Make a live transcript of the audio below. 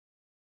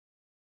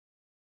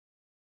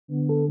It's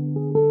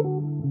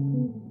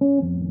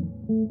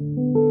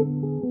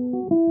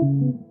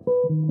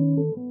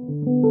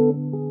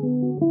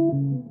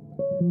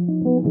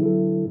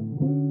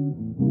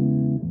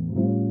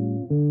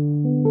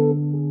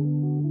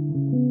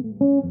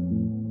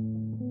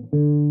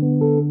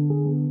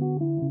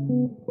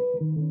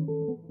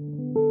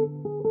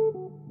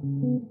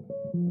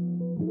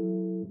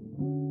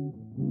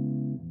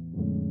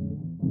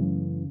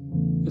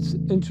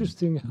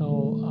interesting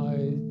how I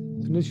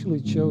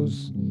initially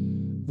chose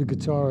the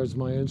guitar as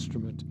my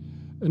instrument.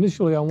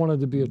 Initially, I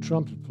wanted to be a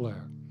trumpet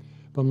player,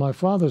 but my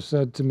father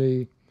said to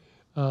me,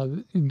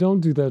 don't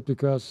do that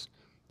because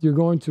you're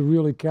going to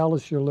really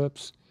callous your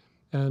lips,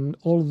 and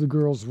all of the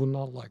girls will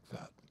not like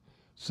that.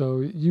 So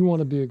you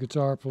want to be a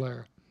guitar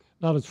player,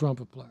 not a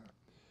trumpet player.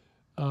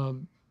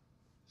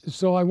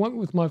 So I went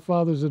with my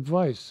father's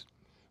advice.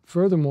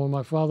 Furthermore,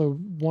 my father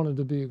wanted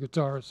to be a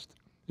guitarist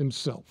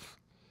himself.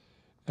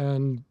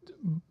 And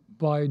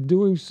by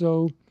doing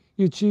so,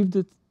 he achieved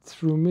it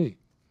through me,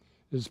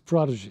 his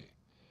protege.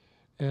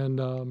 And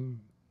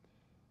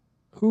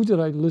who did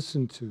I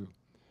listen to?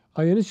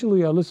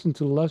 Initially, I listened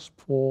to Les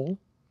Paul,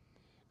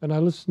 and I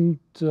listened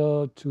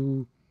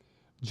to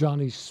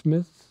Johnny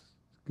Smith,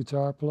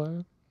 guitar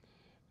player,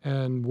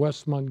 and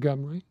Wes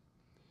Montgomery.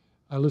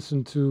 I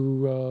listened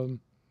to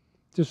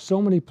just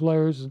so many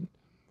players,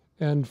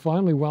 and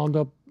finally wound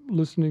up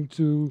listening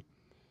to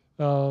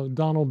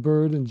Donald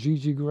Byrd and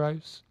Gigi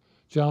Grice,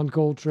 John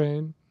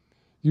Coltrane,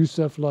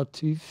 Yusef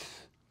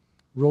Lateef,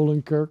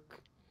 Roland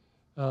Kirk,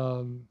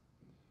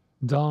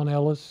 Don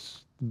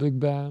Ellis, the big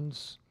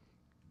bands,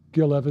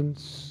 Gil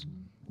Evans,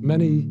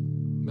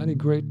 many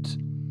great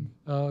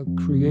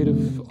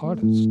creative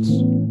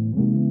artists.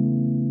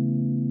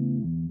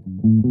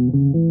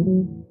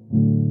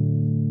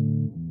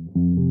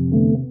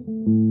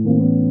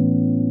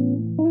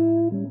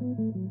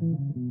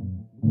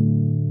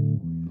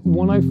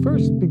 When I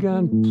first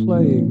began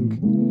playing,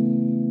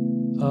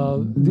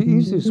 the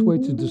easiest way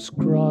to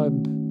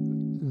describe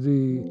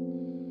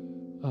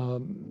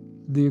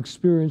the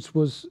experience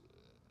was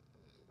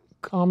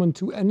common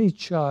to any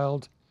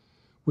child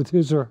with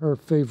his or her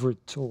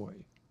favorite toy.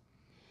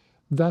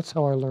 That's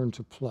how I learned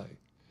to play,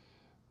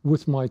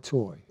 with my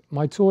toy.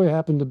 My toy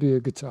happened to be a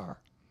guitar,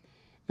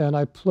 and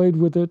I played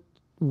with it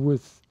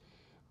with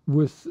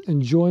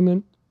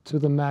enjoyment to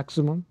the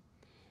maximum,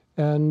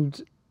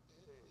 and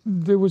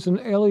there was an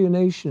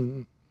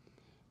alienation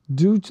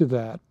due to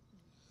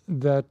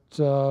that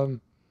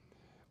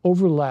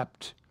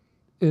overlapped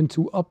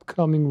into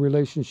upcoming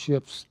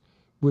relationships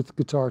with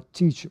guitar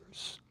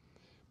teachers,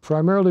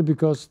 primarily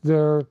because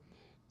their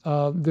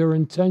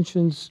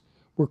intentions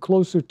were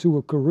closer to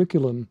a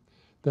curriculum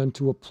than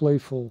to a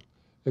playful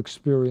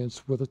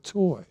experience with a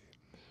toy.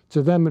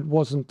 To them, it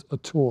wasn't a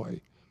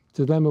toy.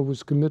 To them, it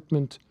was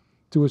commitment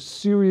to a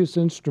serious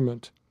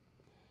instrument.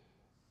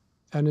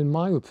 And in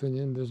my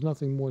opinion, there's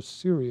nothing more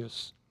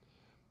serious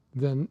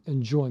than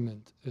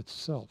enjoyment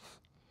itself.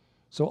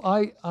 So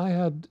I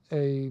had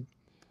a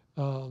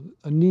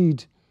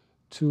need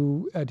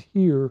to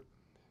adhere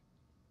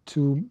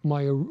to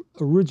my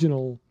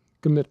original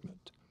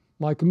commitment.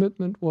 My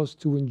commitment was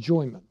to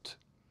enjoyment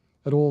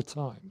at all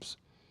times.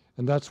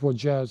 And that's what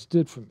jazz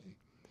did for me.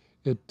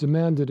 It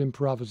demanded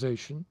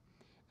improvisation,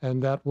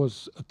 and that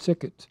was a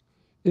ticket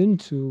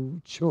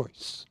into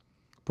choice,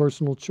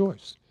 personal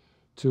choice,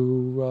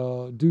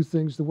 to do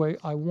things the way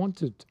I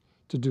wanted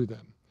to do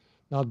them,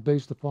 not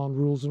based upon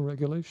rules and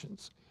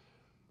regulations.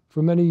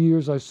 For many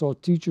years, I saw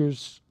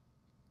teachers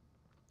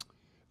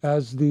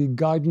as the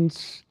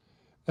guidance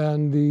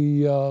and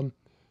the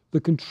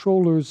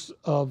controllers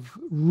of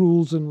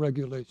rules and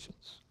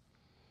regulations,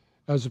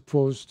 as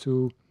opposed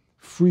to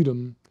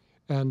freedom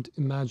and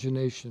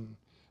imagination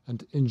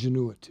and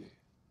ingenuity.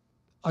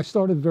 I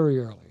started very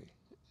early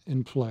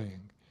in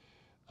playing,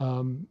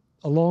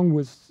 along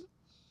with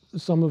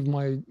some of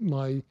my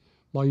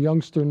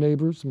youngster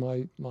neighbors,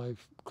 my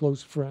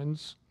close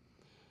friends.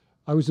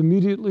 I was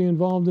immediately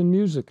involved in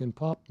music and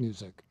pop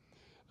music.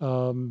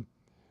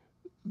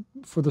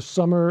 For the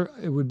summer,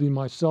 it would be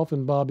myself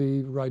and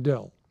Bobby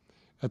Rydell.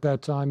 At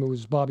that time, it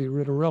was Bobby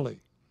Rittarelli,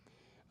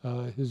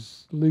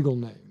 his legal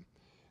name.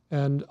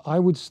 And I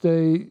would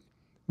stay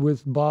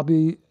with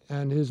Bobby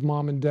and his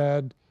mom and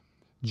dad,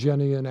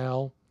 Jenny and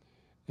Al,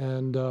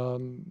 and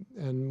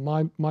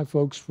my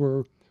folks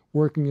were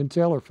working in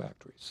tailor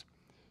factories.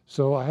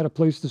 So I had a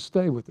place to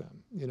stay with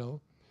them, you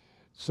know.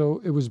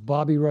 So it was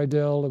Bobby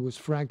Rydell, it was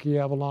Frankie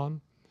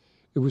Avalon,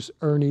 it was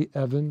Ernie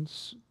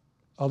Evans,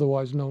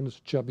 otherwise known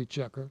as Chubby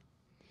Checker.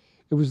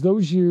 It was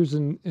those years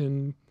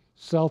in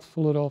South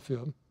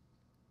Philadelphia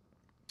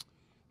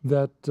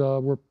that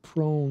were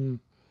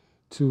prone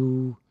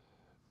to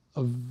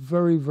a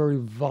very, very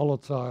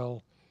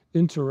volatile,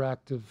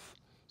 interactive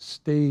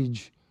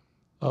stage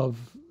of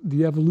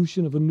the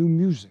evolution of a new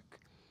music,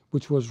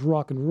 which was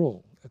rock and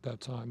roll at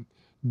that time.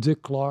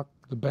 Dick Clark,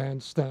 the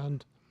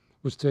bandstand,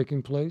 was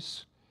taking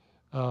place.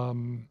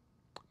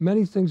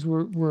 Many things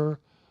were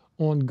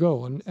on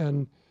go.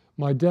 And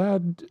my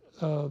dad,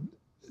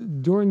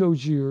 during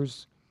those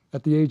years,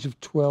 at the age of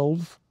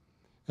 12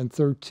 and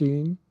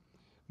 13,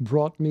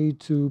 brought me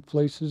to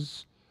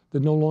places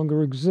that no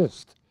longer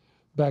exist.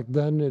 Back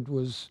then it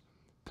was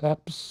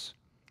Pep's,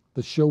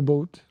 the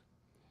Showboat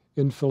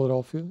in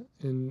Philadelphia,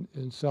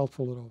 in South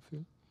Philadelphia.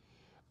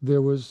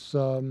 There was,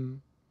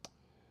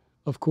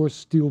 of course,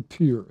 Steel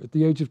Pier. At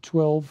the age of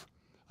 12,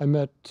 I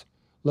met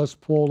Les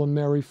Paul and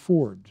Mary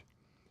Ford.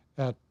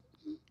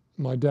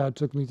 My dad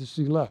took me to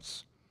see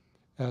Les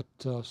at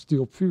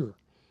Steel Pier.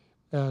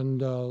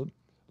 And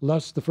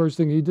Les, the first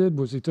thing he did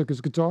was he took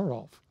his guitar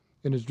off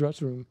in his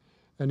dressing room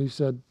and he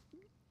said,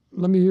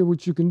 "Let me hear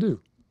what you can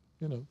do,"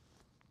 you know.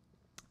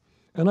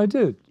 And I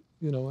did,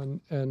 you know,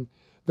 and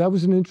that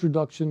was an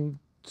introduction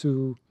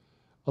to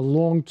a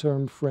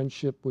long-term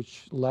friendship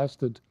which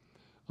lasted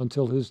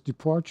until his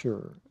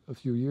departure a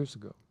few years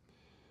ago.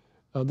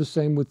 The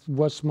same with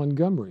Wes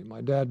Montgomery.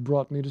 My dad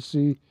brought me to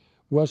see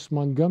Wes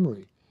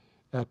Montgomery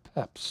at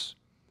Pep's,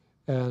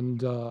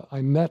 and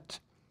I met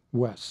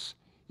Wes.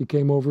 He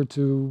came over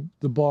to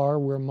the bar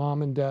where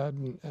Mom and Dad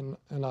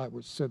and I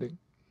were sitting,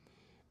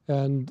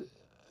 and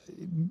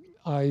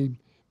I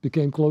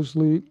became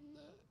closely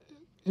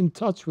in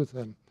touch with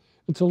him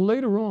until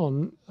later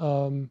on,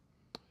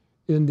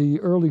 in the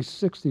early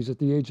 60s, at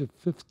the age of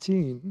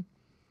 15,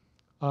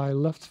 I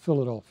left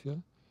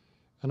Philadelphia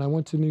and I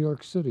went to New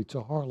York City,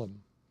 to Harlem.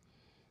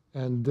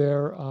 And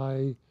there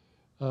I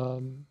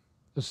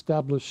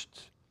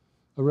established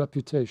a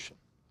reputation.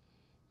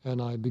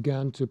 And I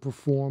began to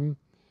perform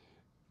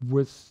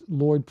with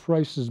Lloyd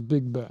Price's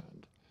big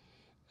band.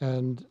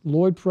 And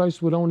Lloyd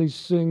Price would only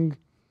sing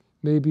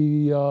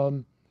maybe,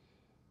 I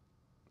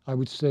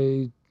would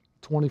say,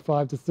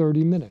 25 to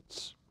 30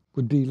 minutes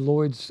would be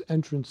Lloyd's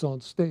entrance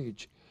on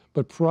stage.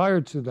 But prior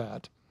to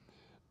that,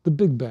 the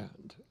big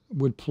band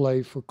would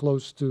play for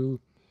close to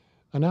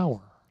an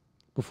hour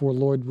before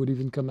Lloyd would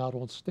even come out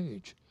on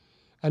stage.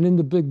 And in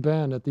the big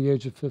band at the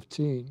age of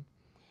 15,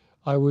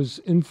 I was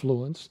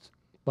influenced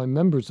by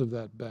members of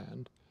that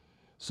band,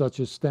 such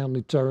as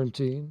Stanley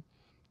Tarantine,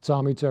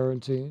 Tommy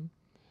Tarantine,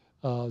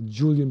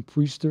 Julian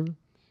Priester,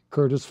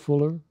 Curtis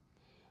Fuller,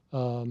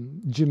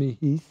 Jimmy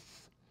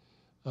Heath.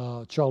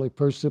 Charlie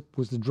Persip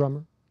was the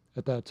drummer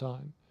at that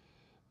time.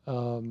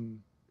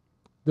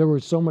 There were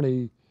so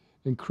many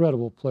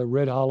incredible players.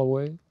 Red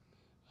Holloway,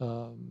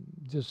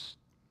 just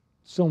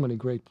so many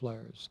great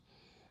players.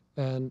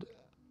 And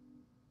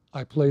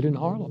I played in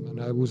Harlem,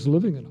 and I was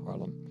living in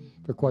Harlem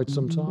for quite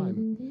some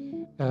time.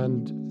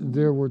 And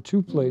there were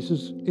two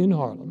places in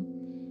Harlem.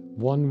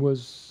 One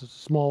was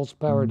Small's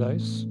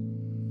Paradise,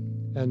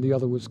 and the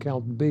other was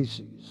Count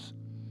Basie's.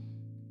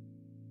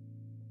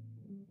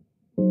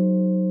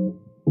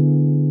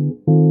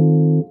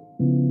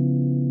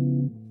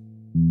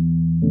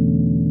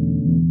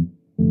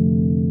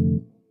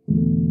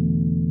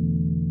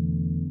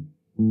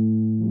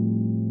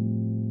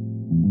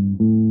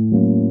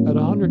 At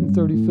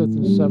 135th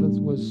and 7th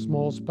was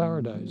Small's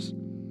Paradise,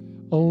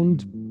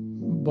 owned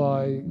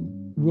by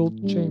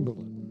Wilt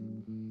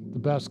Chamberlain, the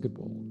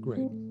basketball great.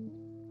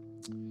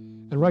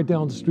 And right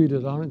down the street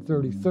at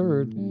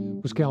 133rd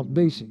was Count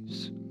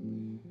Basie's.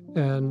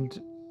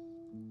 And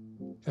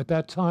at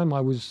that time,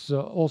 I was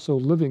also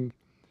living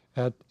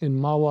in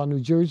Mahwah, New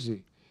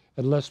Jersey,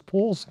 at Les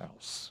Paul's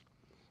house.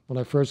 When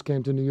I first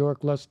came to New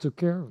York, Les took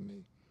care of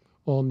me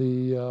on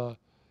the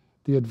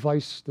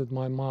advice that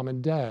my mom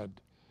and dad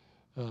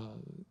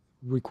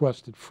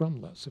requested from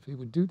Les, if he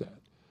would do that.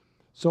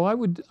 So I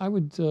would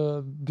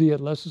be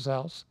at Les's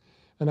house,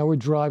 and I would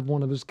drive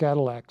one of his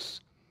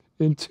Cadillacs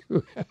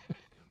into,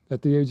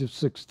 at the age of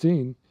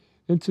 16,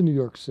 into New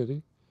York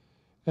City.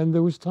 And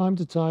there was time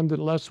to time that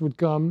Les would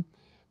come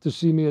to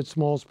see me at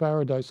Small's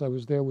Paradise. I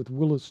was there with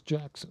Willis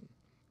Jackson,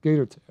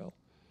 Gatortail.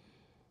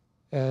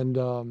 And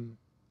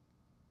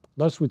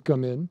Les would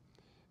come in.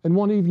 And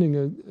one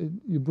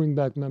evening, you bring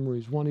back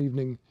memories. One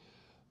evening,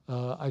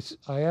 I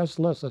asked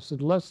Les, I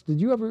said, "Les, did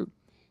you ever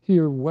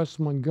hear Wes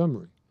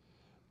Montgomery?"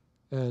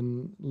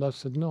 And Les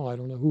said, "No, I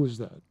don't know. Who is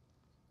that?"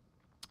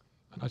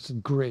 And I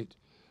said, "Great."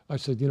 I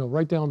said, "You know,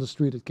 right down the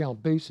street at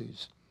Count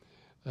Basie's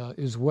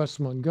is Wes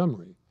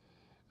Montgomery.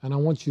 And I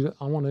want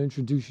to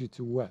introduce you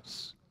to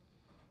Wes.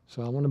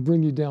 So I want to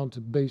bring you down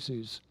to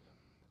Basie's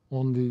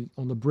on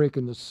the break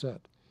in the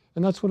set."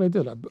 And that's what I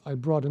did. I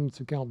brought him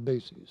to Count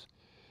Basie's.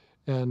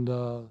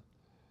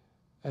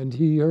 And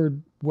he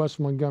heard Wes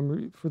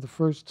Montgomery for the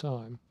first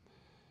time.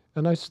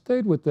 And I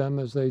stayed with them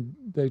as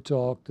they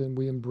talked and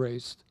we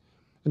embraced.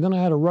 And then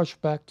I had to rush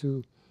back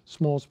to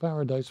Small's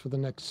Paradise for the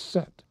next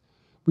set.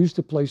 We used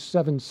to play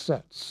 7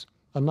 sets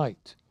a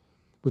night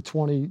with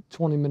 20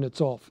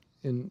 minutes off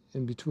in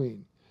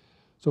between.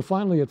 So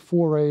finally at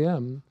 4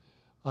 a.m.,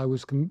 I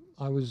was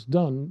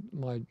done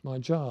my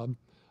job.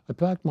 I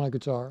packed my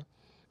guitar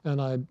and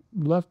I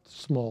left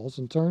Small's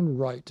and turned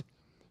right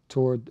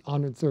toward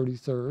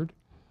 133rd.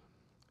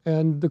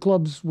 And the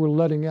clubs were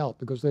letting out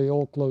because they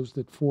all closed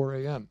at 4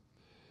 a.m.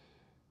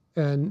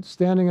 And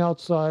standing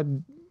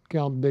outside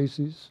Count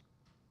Basie's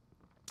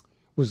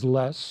was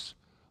Les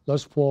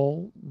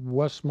Paul,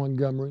 Wes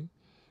Montgomery,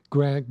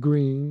 Grant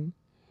Green,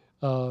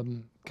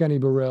 Kenny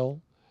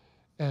Burrell,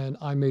 and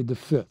I made the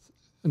fifth.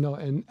 No,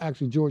 and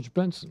actually George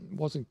Benson, it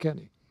wasn't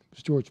Kenny, it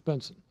was George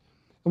Benson.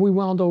 And we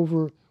wound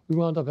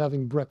up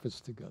having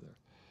breakfast together.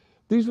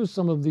 These were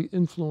some of the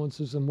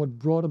influences and what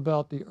brought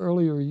about the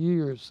earlier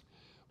years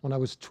when I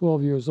was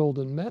 12 years old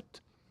and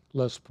met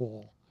Les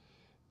Paul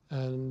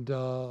and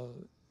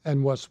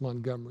Wes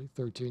Montgomery,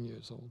 13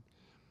 years old,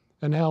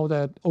 and how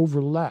that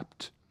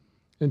overlapped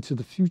into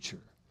the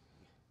future,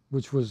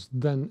 which was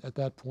then at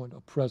that point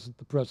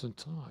the present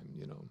time,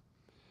 you know.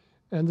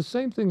 And the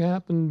same thing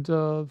happened,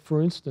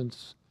 for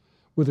instance,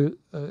 with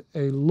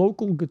a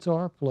local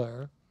guitar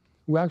player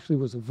who actually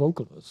was a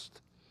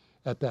vocalist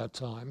at that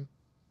time,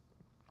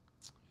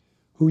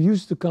 who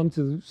used to come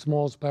to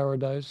Small's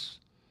Paradise,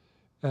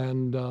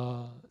 and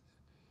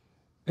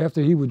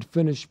after he would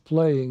finish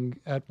playing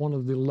at one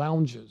of the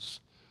lounges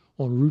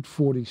on Route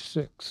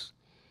 46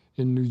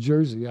 in New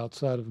Jersey,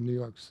 outside of New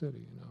York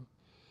City, you know.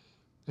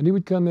 And he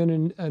would come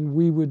in and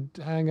we would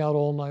hang out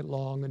all night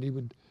long, and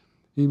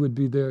he would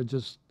be there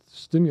just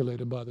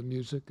stimulated by the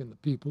music and the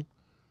people.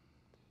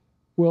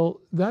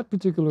 Well, that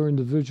particular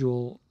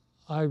individual,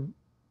 a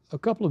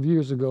couple of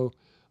years ago,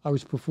 I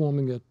was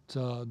performing at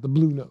the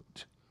Blue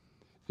Note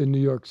in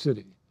New York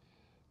City.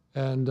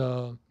 And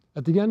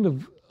at the end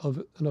of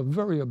in a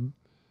very,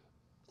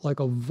 like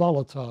a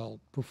volatile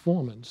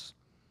performance,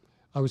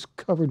 I was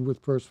covered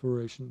with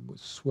perspiration,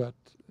 with sweat,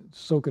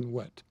 soaking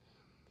wet.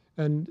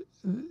 And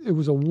it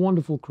was a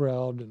wonderful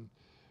crowd, and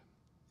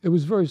it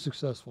was very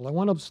successful. I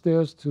went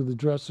upstairs to the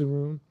dressing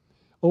room,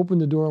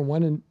 opened the door and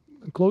went in,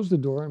 closed the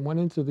door and went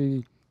into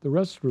the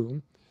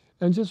restroom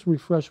and just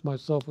refreshed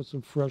myself with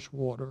some fresh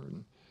water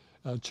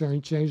and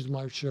changed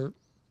my shirt.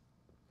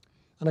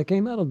 And I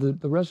came out of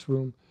the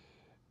restroom,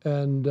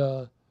 and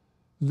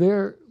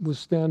there was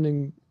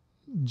standing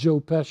Joe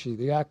Pesci,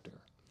 the actor,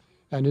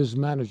 and his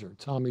manager,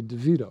 Tommy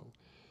DeVito.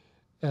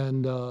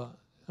 And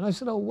I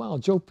said, "Oh, wow,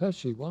 Joe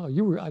Pesci, wow,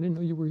 I didn't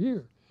know you were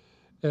here."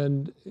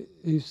 And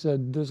he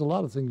said, "There's a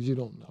lot of things you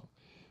don't know."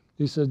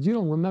 He said, "You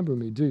don't remember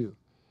me, do you?"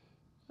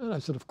 And I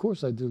said, "Of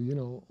course I do. You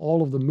know,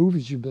 all of the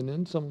movies you've been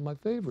in, some of my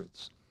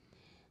favorites."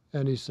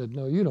 And he said,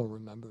 "No, you don't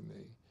remember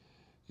me."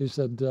 He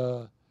said,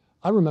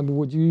 "I remember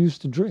what you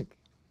used to drink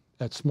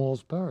at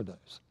Small's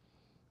Paradise."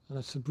 And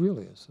I said,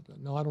 "Really?" I said,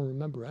 "No, I don't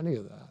remember any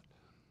of that."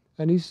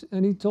 And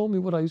he told me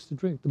what I used to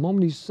drink. The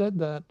moment he said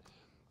that,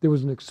 there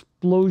was an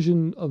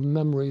explosion of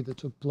memory that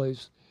took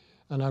place.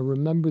 And I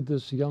remembered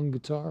this young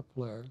guitar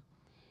player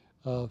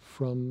who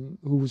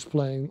was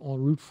playing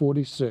on Route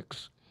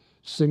 46,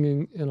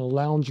 singing in a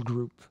lounge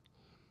group,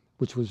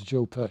 which was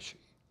Joe Pesci.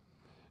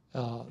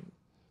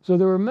 So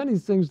there were many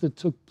things that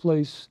took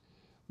place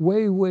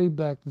way, way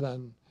back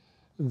then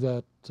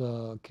that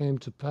came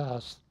to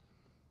pass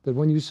that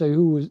when you say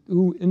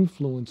who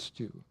influenced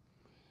you,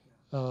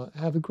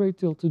 have a great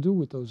deal to do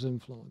with those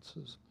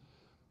influences.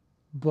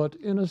 But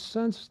in a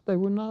sense, they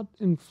were not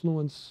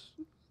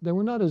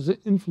as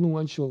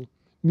influential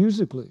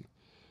musically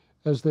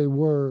as they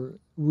were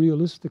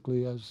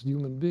realistically as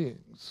human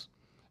beings,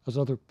 as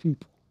other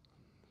people,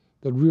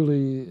 that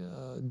really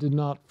did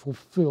not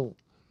fulfill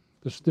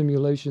the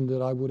stimulation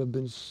that I would have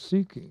been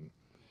seeking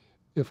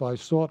if I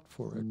sought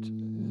for it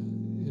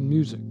in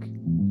music.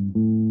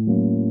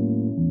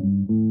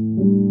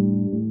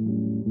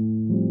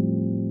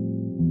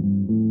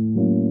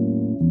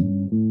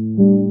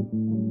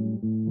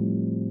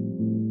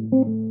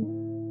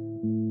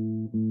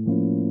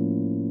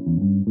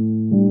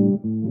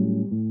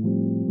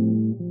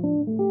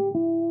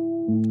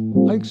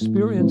 I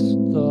experienced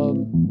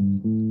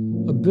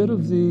a bit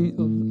of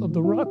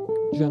the rock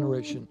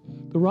generation,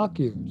 the rock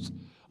years.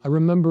 I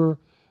remember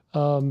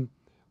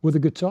with a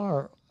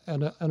guitar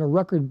and a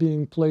record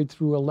being played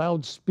through a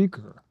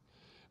loudspeaker,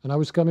 and I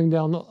was coming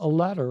down a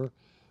ladder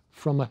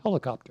from a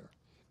helicopter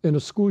in a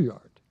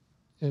schoolyard,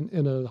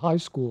 in a high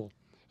school,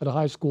 at a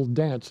high school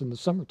dance in the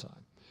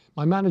summertime.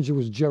 My manager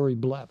was Jerry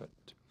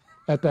Blavitt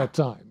at that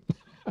time.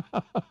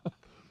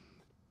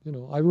 You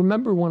know, I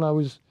remember when I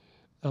was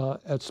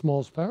at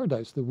Small's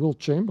Paradise that Will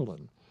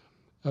Chamberlain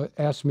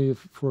asked me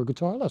for a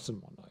guitar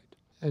lesson one night.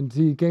 And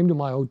he came to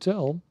my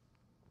hotel.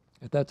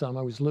 At that time,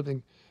 I was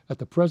living at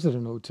the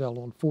President Hotel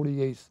on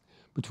 48th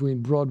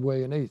between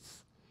Broadway and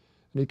 8th.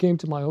 And he came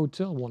to my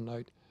hotel one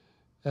night,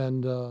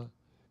 and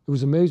it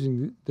was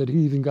amazing that he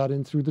even got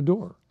in through the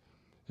door,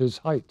 his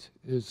height,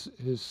 his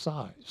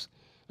size.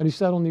 And he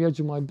sat on the edge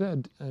of my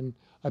bed, and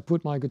I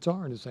put my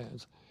guitar in his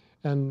hands.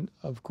 And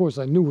of course,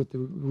 I knew what the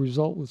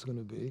result was going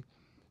to be.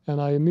 And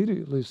I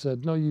immediately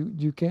said, "No,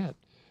 you can't.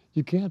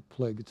 You can't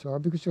play guitar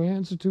because your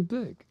hands are too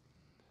big.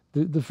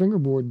 The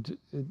fingerboard,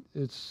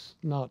 it's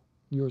not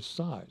your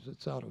size.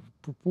 It's out of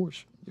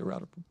proportion. You're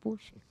out of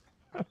proportion."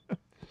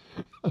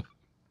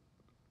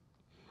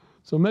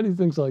 So many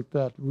things like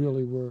that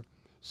really were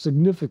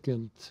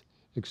significant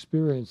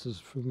experiences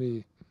for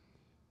me,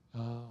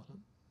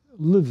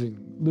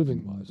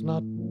 living-wise,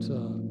 not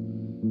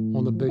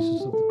on the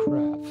basis of the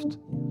craft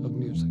of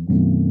music.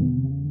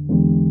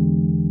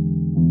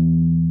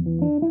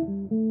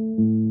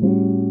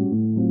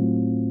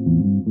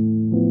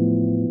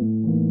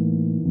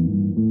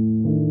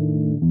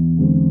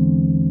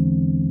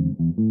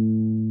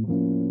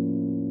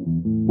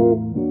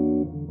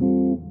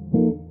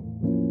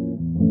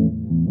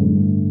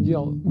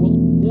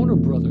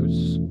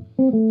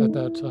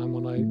 that time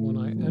when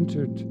I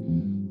entered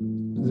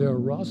their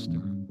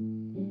roster,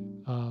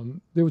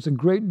 there was a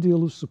great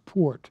deal of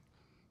support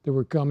that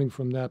were coming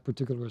from that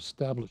particular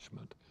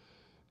establishment,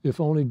 if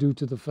only due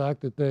to the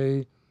fact that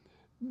they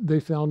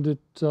found it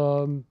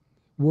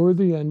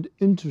worthy and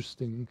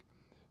interesting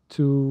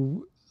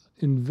to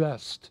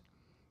invest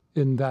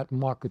in that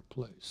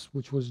marketplace,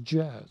 which was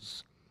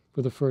jazz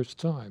for the first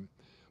time.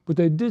 But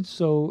they did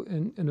so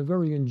in a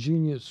very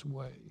ingenious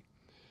way.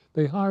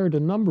 They hired a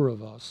number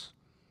of us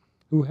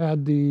who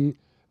had the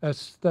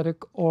aesthetic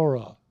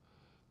aura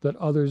that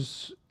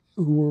others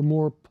who were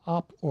more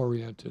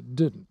pop-oriented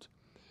didn't.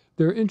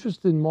 Their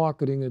interest in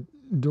marketing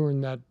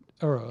during that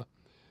era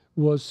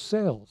was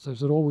sales,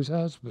 as it always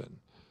has been.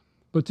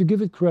 But to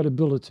give it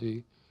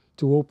credibility,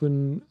 to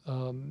open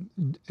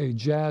a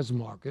jazz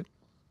market,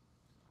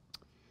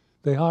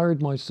 they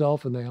hired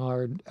myself and they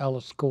hired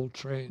Alice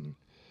Coltrane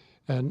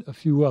and a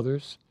few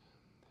others.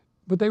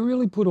 But they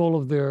really put all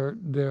of their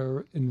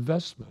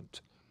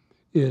investment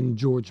in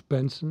George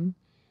Benson,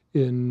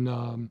 in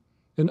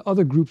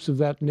other groups of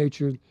that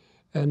nature,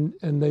 and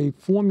they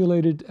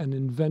formulated and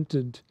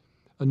invented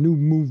a new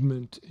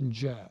movement in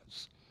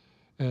jazz.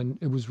 And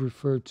it was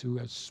referred to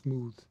as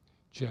smooth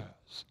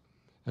jazz.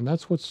 And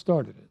that's what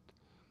started it.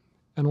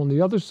 And on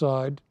the other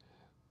side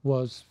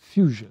was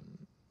fusion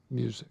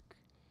music.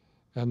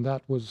 And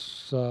that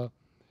was the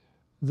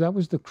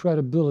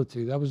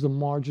credibility, that was the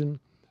margin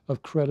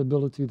of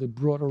credibility that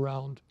brought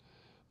around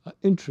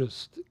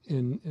interest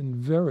in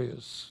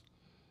various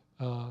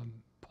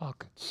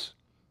pockets,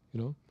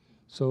 you know.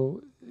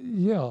 So,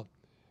 yeah.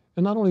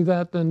 And not only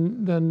that,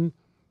 then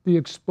the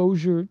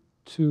exposure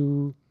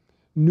to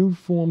new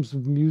forms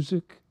of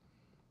music.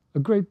 A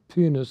great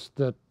pianist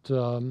that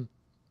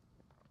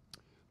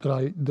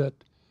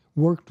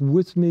worked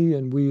with me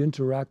and we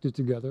interacted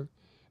together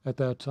at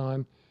that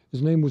time.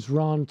 His name was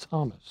Ron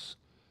Thomas.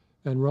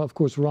 And of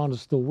course, Ron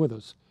is still with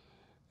us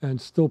and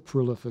still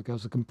prolific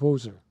as a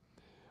composer.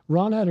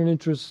 Ron had an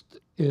interest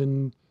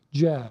in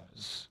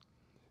jazz,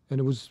 and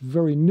it was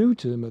very new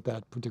to him at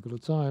that particular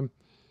time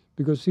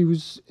because he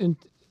was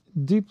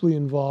deeply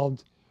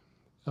involved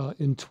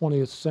in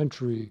 20th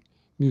century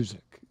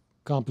music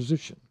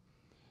composition.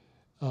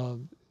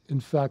 In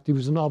fact, he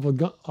was an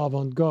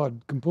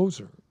avant-garde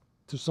composer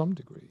to some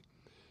degree.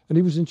 And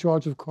he was in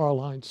charge of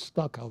Karl-Heinz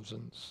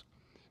Stockhausen's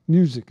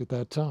music at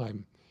that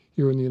time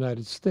here in the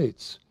United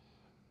States.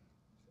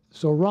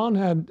 So Ron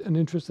had an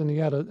interest and he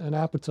had an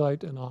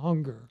appetite and a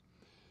hunger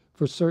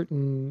for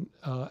certain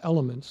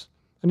elements.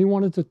 And he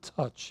wanted to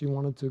touch, he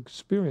wanted to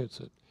experience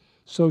it.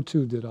 So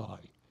too did I.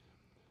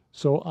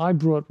 So I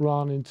brought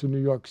Ron into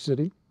New York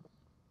City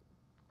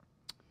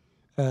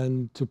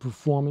and to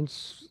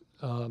performance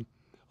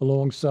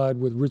alongside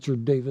with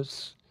Richard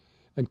Davis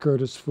and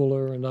Curtis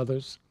Fuller and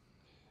others.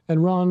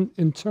 And Ron,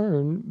 in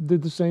turn,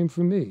 did the same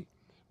for me.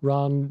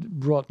 Ron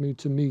brought me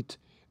to meet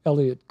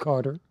Elliott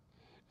Carter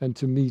and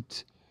to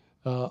meet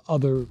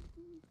other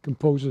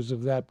composers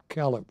of that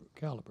caliber,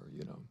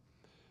 you know,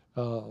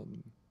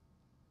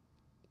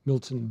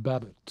 Milton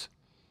Babbitt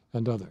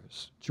and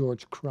others,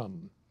 George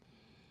Crumb.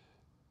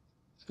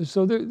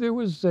 So there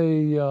was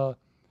a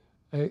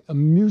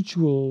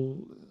mutual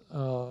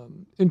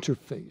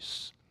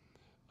interface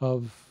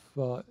of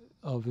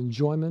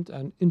enjoyment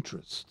and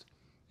interest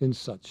in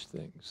such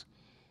things.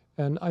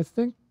 And I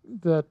think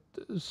that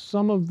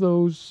some of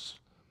those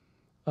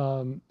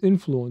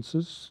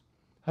influences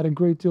had a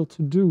great deal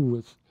to do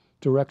with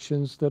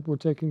directions that were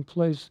taking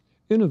place,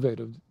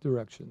 innovative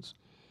directions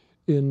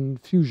in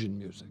fusion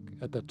music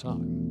at that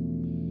time.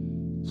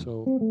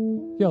 So,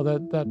 yeah,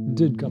 that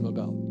did come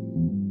about.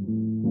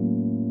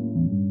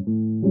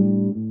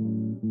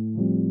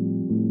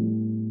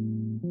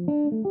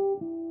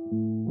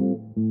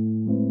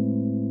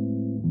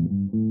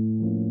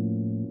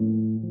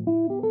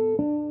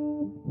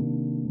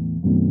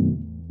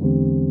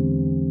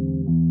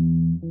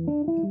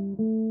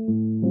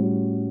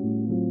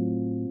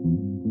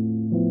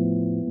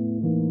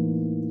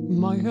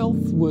 My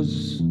health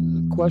was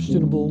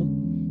questionable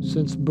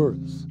since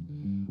birth.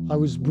 I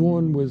was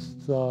born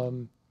with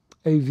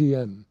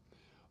AVM,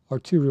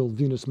 arterial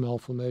venous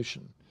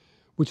malformation,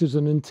 which is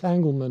an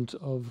entanglement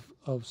of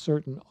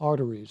certain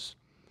arteries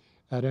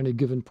at any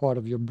given part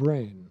of your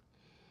brain.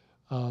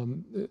 A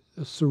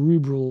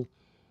cerebral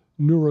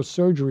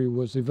neurosurgery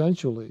was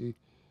eventually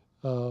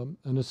a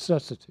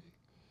necessity.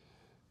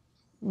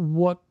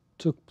 What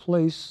took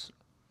place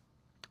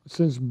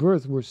since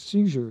birth were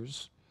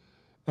seizures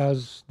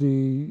as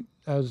the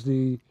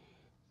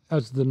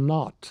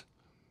knot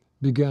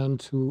began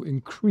to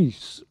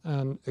increase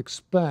and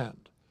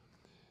expand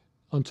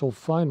until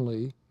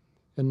finally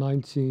in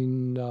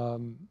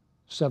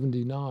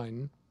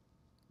 1979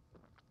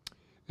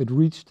 it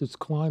reached its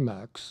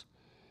climax,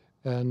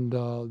 and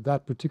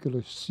that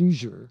particular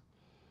seizure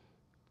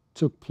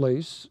took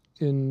place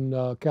in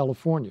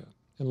California,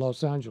 in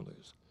Los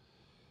Angeles,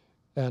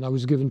 and I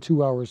was given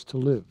 2 hours to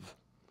live.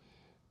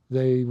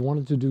 They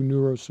wanted to do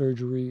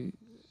neurosurgery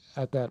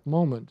at that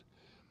moment,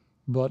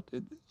 but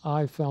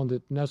I found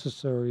it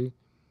necessary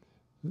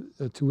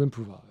to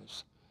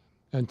improvise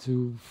and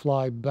to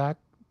fly back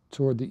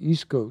toward the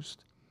East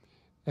Coast.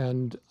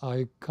 And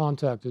I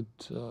contacted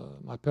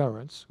my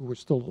parents, who were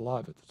still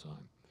alive at the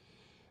time,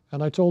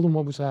 and I told them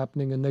what was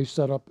happening, and they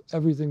set up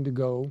everything to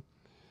go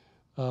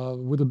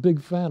with a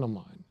big fan of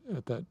mine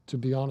at that, to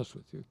be honest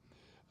with you,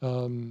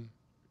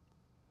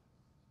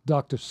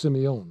 Dr.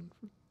 Simeone,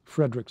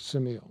 Frederick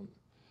Simeone.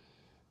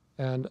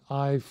 And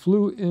I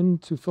flew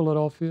into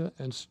Philadelphia,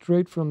 and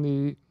straight from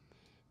the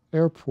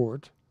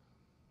airport,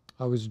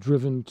 I was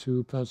driven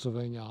to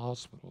Pennsylvania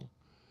Hospital.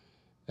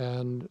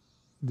 And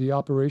the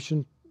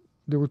operation,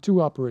 there were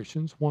two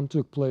operations. One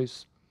took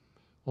place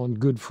on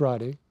Good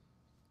Friday,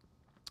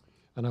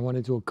 and I went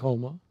into a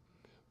coma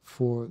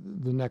for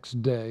the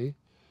next day.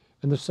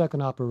 And the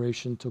second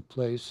operation took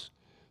place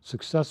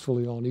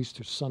successfully on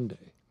Easter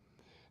Sunday.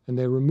 And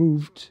they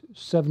removed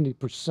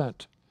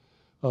 70%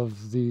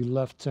 of the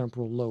left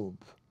temporal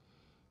lobe,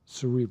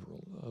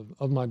 cerebral,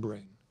 of my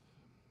brain.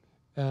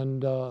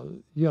 And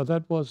yeah,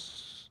 that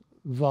was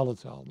a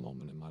volatile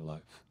moment in my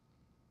life.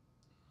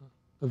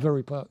 A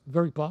very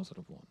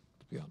positive one,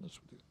 to be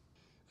honest with you.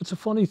 It's a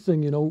funny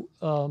thing, you know,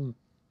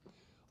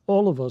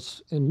 all of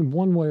us, in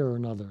one way or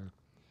another,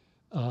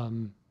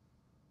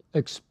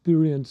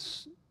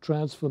 experience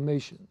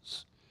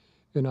transformations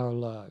in our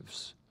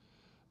lives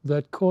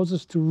that cause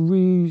us to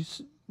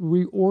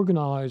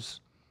reorganize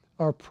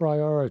our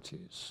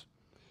priorities.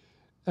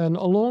 And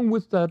along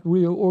with that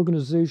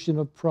reorganization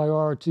of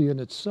priority in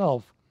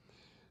itself,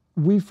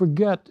 we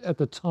forget at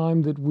the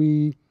time that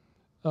we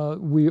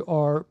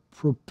are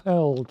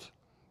propelled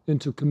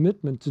into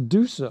commitment to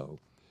do so,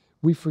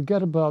 we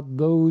forget about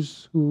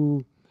those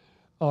who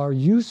are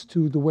used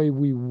to the way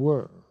we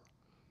were,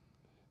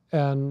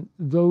 and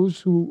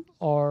those who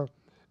are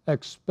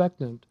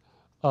expectant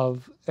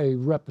of a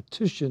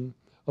repetition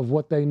of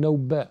what they know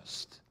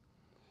best.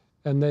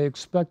 And they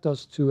expect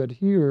us to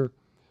adhere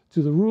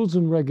to the rules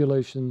and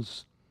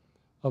regulations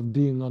of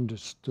being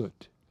understood.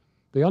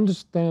 They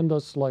understand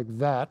us like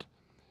that,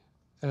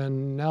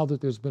 and now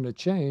that there's been a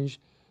change,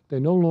 they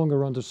no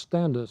longer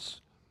understand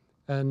us,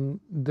 and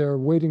they're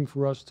waiting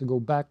for us to go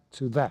back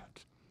to that,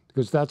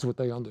 because that's what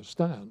they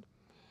understand.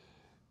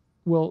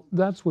 Well,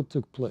 that's what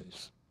took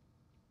place.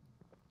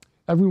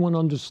 Everyone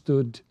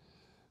understood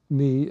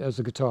me as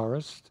a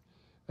guitarist.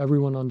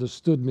 Everyone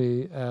understood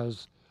me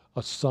as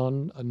a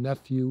son, a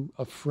nephew,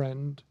 a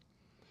friend.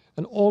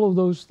 And all of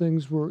those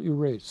things were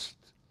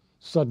erased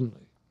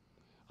suddenly.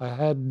 I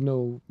had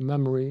no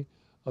memory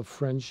of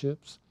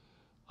friendships.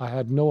 I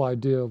had no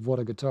idea of what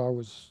a guitar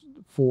was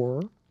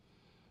for.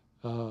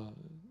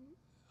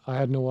 I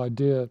had no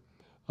idea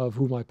of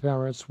who my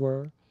parents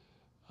were.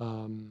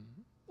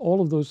 All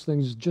of those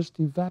things just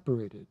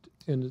evaporated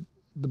in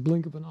the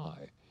blink of an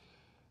eye.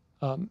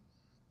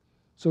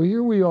 So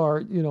here we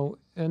are, you know,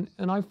 and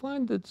I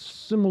find that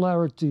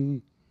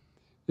similarity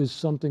is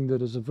something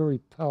that is a very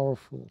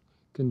powerful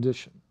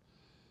condition.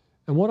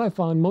 And what I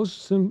find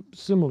most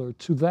similar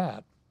to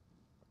that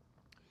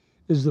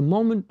is the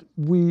moment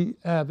we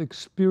have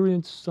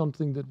experienced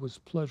something that was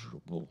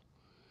pleasurable,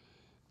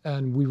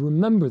 and we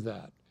remember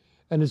that,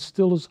 and it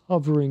still is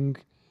hovering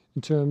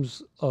in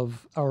terms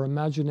of our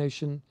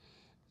imagination,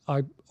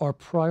 our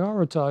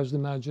prioritized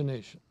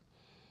imagination.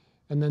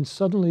 And then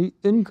suddenly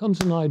in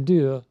comes an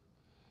idea,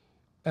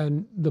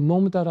 and the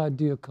moment that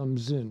idea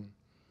comes in,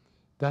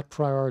 that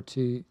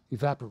priority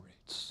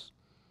evaporates,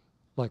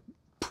 like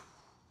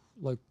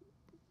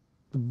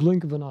the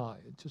blink of an eye.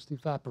 It just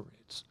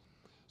evaporates.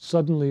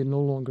 Suddenly it no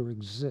longer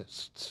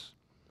exists.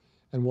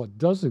 And what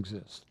does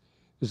exist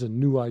is a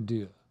new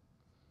idea,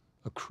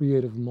 a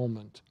creative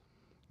moment,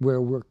 where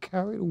we're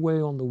carried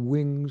away on the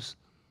wings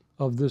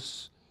of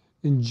this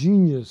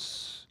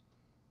ingenious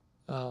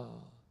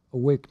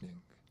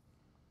awakening.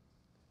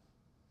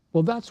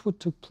 Well, that's what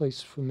took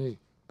place for me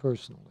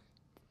personally.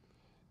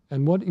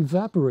 And what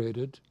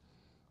evaporated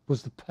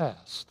was the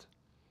past.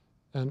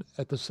 And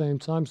at the same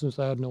time, since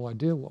I had no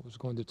idea what was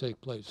going to take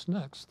place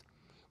next,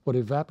 what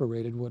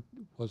evaporated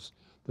was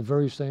the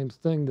very same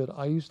thing that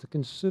I used to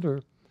consider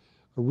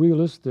a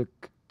realistic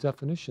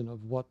definition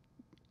of what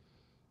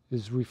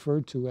is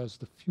referred to as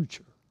the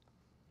future.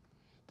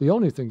 The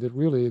only thing that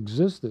really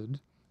existed,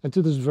 and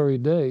to this very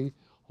day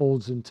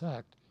holds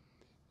intact,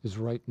 is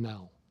right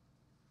now.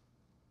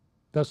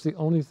 That's the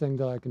only thing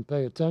that I can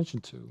pay attention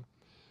to,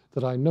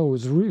 that I know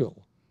is real.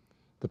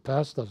 The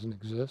past doesn't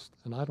exist,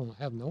 and I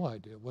have no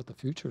idea what the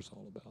future is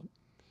all about.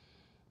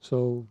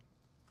 So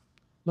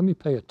let me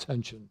pay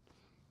attention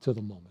to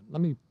the moment.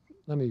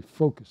 Let me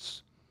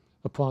focus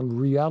upon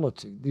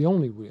reality, the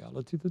only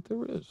reality that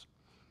there is.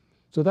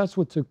 So that's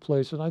what took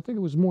place, and I think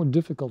it was more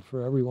difficult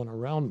for everyone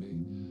around me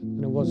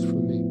than it was for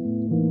me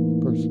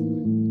personally.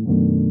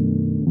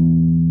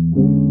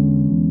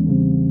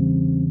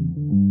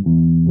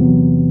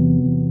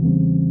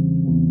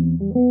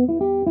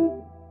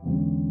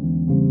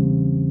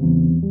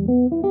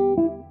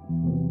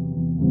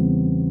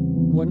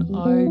 When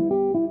I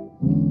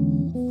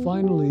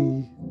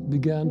finally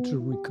began to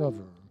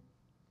recover,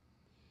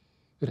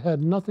 it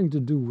had nothing to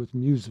do with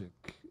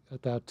music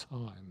at that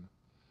time.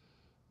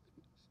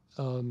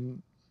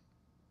 um,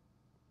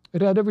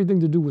 it had everything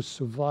to do with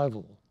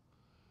survival.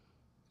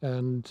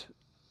 And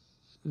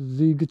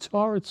the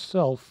guitar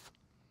itself,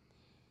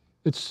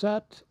 it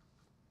sat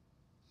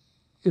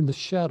in the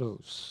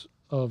shadows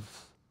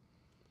of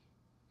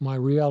my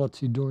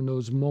reality during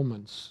those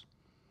moments.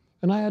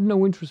 And I had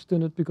no interest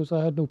in it because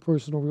I had no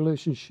personal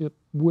relationship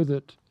with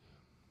it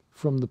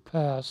from the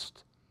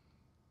past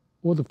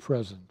or the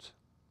present.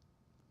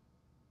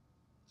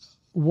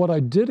 What I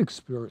did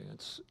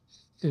experience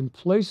in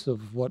place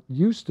of what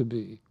used to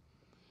be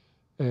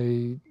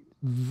a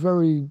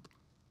very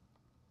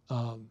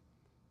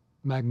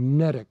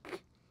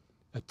magnetic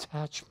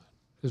attachment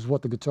is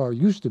what the guitar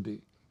used to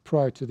be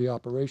prior to the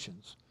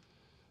operations.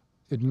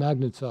 It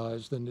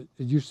magnetized and it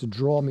used to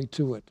draw me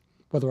to it,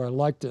 whether I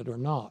liked it or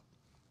not,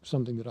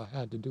 something that I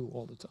had to do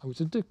all the time. I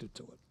was addicted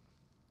to it.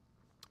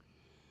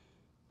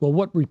 Well,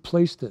 what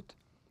replaced it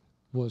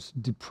was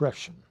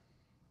depression.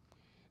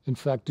 In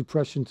fact,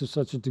 depression to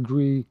such a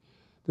degree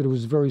that it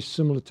was very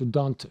similar to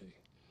Dante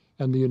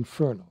and the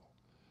Inferno,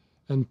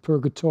 and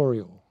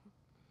Purgatorio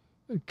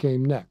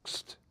came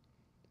next.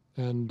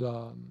 And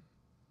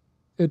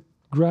it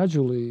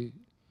gradually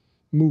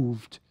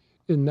moved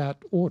in that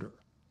order,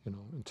 you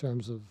know, in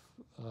terms of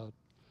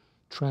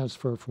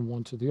transfer from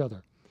one to the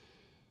other.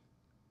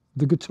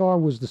 The guitar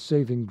was the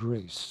saving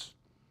grace.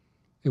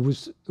 It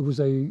was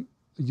a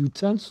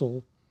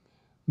utensil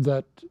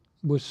that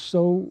was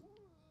so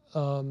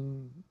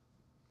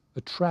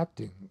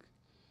attracting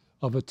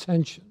of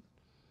attention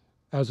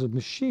as a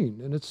machine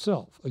in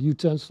itself, a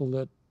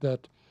utensil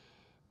that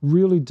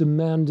really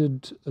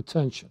demanded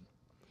attention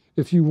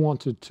if you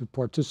wanted to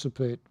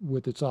participate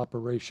with its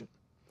operation.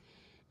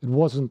 It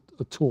wasn't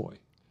a toy.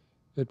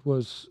 It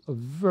was a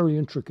very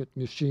intricate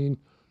machine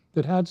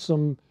that had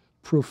some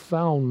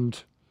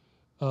profound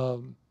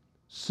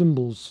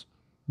symbols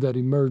that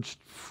emerged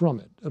from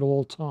it at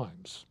all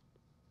times.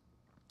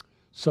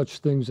 Such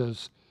things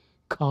as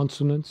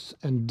consonance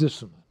and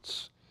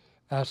dissonance,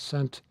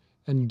 ascent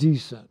and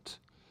descent,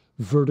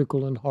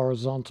 vertical and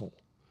horizontal,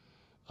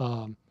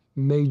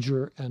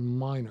 major and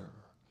minor.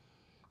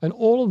 And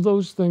all of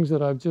those things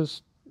that I've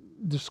just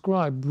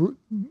described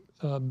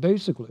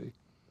basically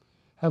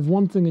have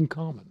one thing in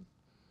common: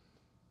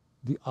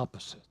 the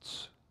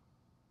opposites.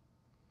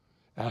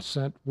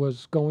 Ascent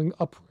was going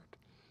upward.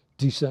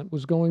 Descent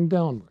was going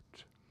downward.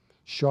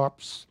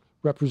 Sharps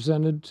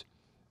represented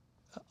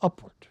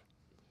upward.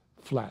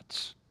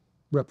 Flats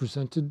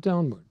represented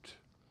downward.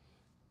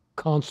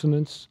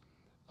 Consonants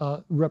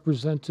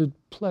represented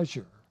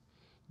pleasure.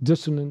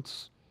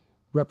 Dissonance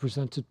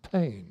represented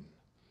pain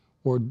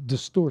or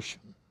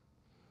distortion.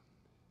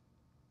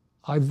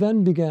 I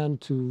then began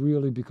to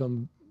really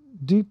become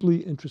deeply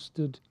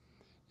interested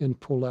in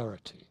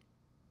polarity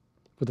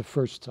for the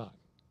first time.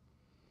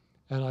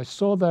 And I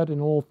saw that in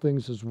all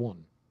things as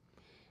one.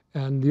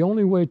 And the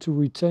only way to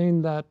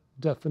retain that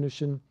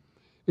definition,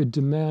 it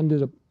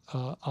demanded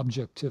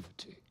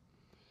objectivity.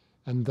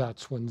 And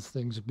that's when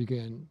things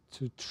began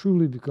to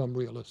truly become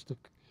realistic.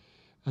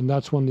 And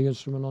that's when the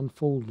instrument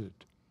unfolded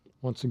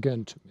once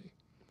again to me.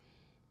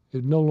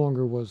 It no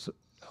longer was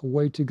a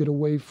way to get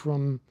away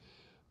from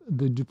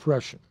the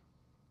depression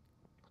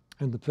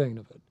and the pain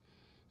of it.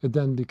 It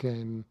then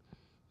became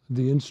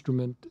the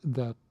instrument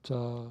that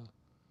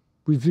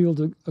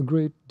revealed a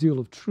great deal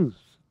of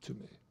truth to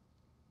me.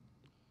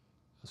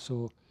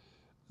 So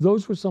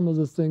those were some of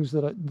the things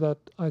that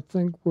I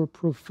think were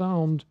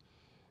profound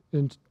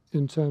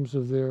in terms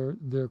of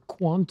their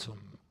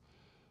quantum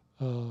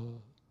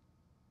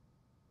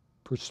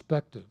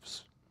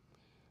perspectives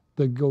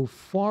that go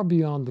far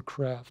beyond the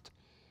craft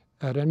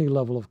at any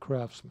level of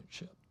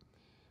craftsmanship.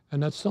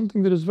 And that's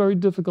something that is very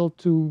difficult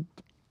to,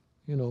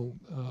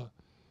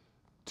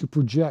 to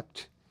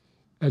project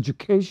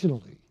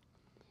educationally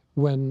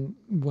when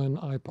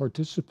I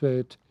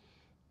participate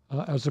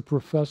as a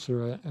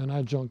professor, an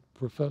adjunct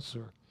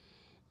professor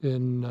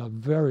in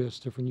various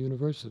different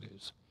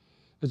universities.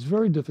 It's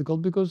very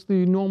difficult because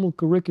the normal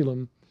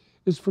curriculum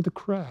is for the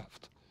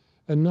craft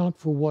and not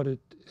for what it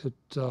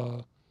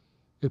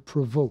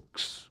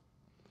provokes.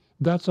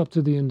 That's up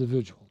to the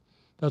individual.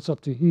 That's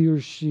up to he or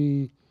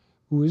she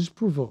who is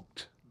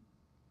provoked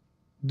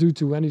due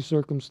to any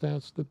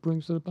circumstance that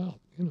brings it about,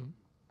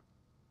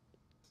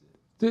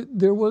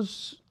 There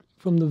was,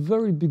 from the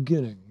very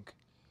beginning,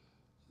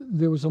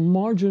 there was a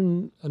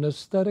margin, an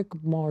aesthetic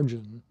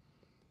margin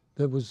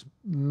that was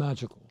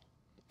magical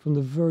from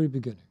the very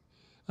beginning.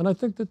 And I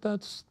think that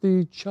that's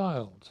the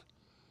child.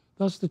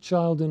 That's the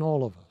child in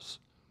all of us.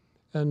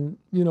 And,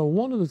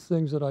 one of the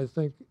things that I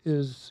think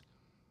is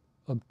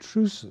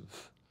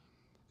obtrusive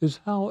is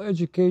how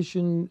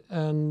education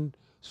and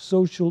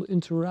social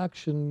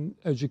interaction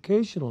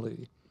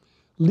educationally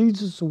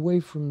leads us away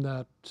from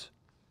that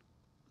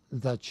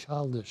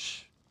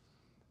childish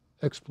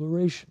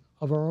exploration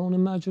of our own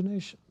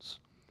imaginations.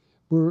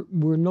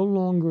 We're no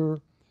longer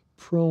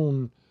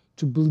prone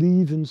to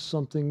believe in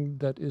something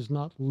that is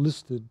not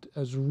listed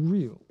as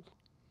real.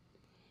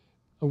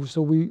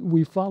 So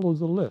we follow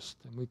the list,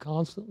 and we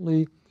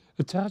constantly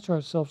attach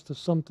ourselves to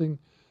something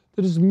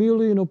that is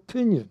merely an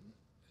opinion.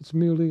 It's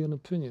merely an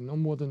opinion, no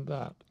more than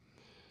that.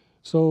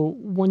 So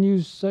when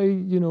you say,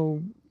 you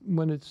know,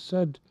 when it's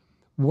said,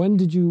 when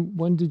did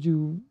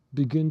you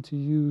begin to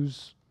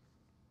use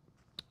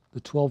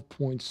the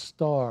 12-point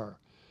star?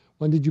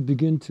 When did you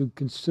begin to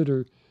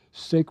consider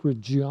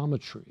sacred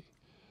geometry?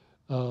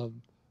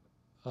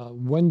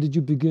 When did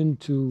you begin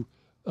to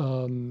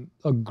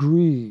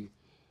agree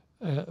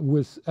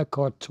with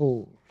Eckhart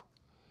Tolle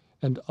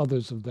and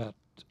others of that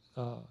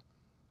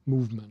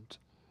movement?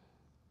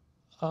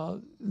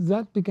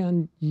 That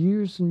began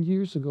years and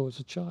years ago as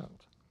a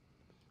child.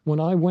 When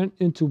I went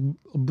into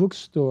a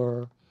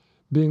bookstore,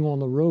 being on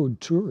the road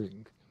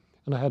touring,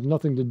 and I had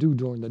nothing to do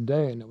during the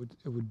day, and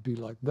it would be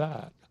like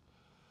that.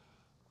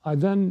 I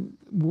then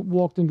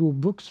walked into a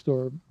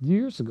bookstore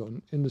years ago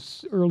in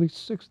the early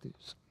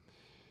 60s,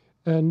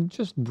 and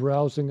just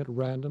browsing at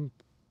random,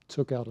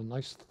 took out a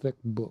nice thick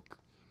book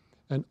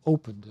and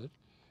opened it,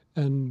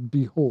 and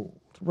behold,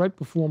 right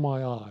before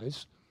my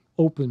eyes,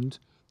 opened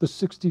the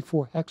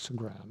 64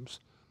 hexagrams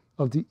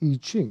of the I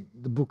Ching,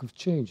 the Book of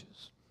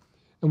Changes.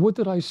 And what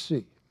did I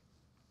see?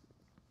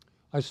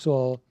 I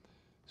saw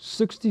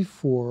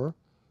 64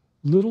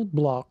 little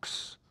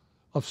blocks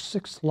of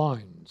 6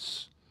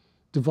 lines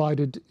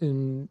divided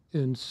in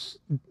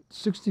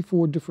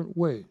 64 different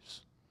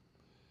ways.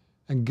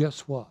 And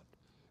guess what?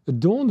 It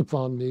dawned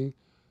upon me,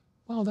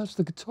 wow, that's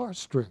the guitar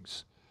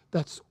strings.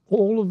 That's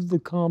all of the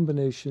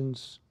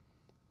combinations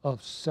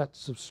of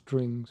sets of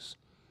strings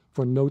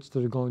for notes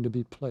that are going to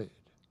be played.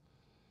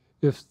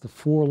 If the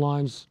 4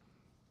 lines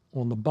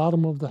on the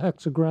bottom of the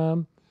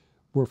hexagram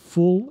were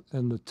full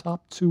and the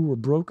top 2 were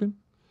broken,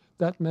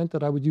 that meant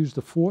that I would use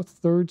the 4th,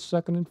 3rd,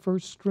 2nd, and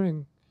 1st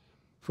string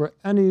for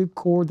any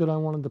chord that I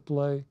wanted to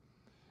play,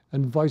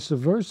 and vice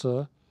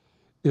versa.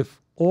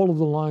 If all of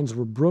the lines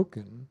were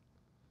broken,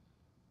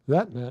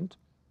 that meant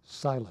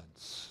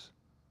silence.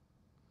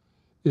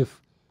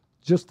 If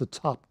just the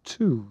top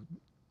 2,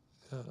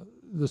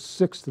 the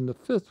 6th and the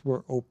 5th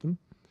were open,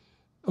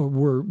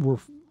 were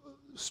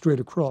straight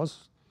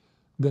across,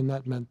 then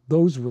that meant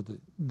those were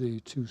the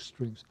 2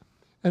 strings.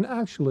 And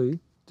actually,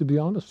 to be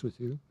honest with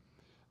you,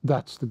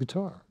 that's the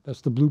guitar.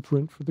 That's the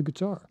blueprint for the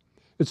guitar.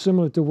 It's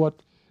similar to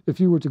what, if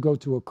you were to go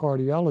to a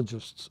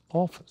cardiologist's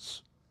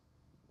office,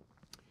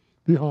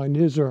 behind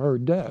his or her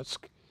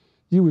desk,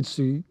 you would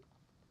see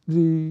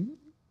the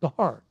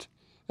heart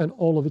and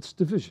all of its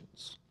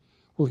divisions.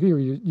 Well, here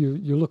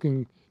you're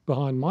looking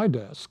behind my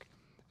desk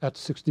at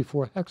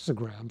 64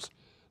 hexagrams,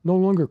 no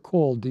longer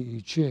called the I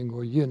Ching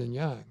or yin and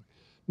yang.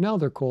 Now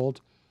they're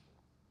called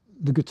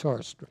the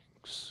guitar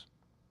strings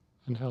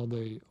and how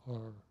they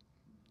are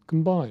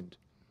combined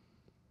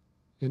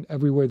in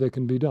every way they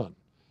can be done.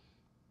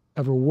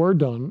 Ever were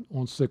done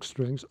on 6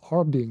 strings,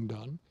 are being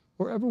done,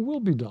 or ever will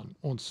be done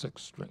on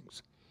 6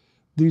 strings.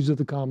 These are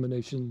the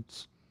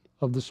combinations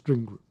of the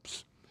string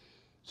groups.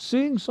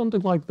 Seeing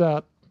something like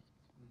that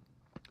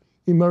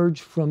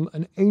emerge from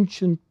an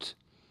ancient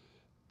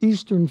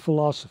Eastern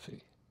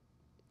philosophy,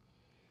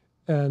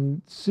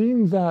 and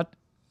seeing that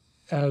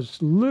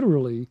as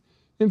literally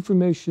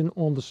information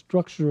on the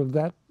structure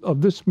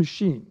of this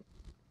machine,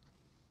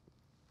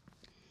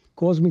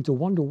 caused me to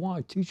wonder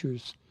why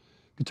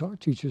guitar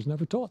teachers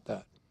never taught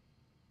that.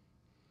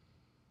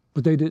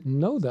 But they didn't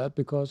know that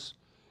because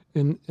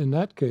in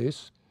that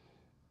case,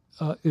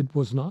 it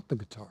was not the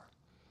guitar.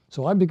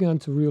 So I began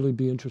to really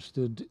be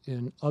interested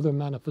in other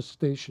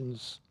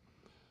manifestations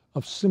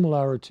of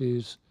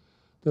similarities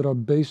that are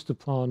based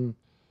upon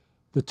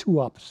the 2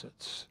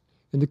 opposites.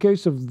 In the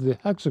case of the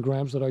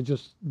hexagrams that I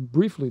just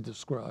briefly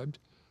described,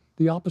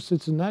 the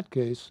opposites in that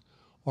case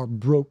are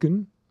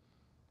broken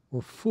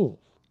or full.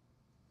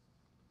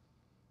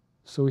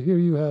 So here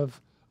you have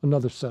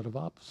another set of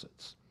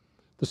opposites,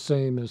 the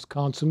same as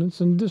consonance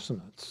and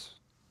dissonance.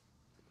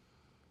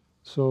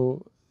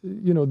 So,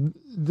 you know,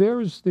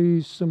 there's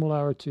the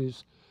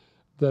similarities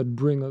that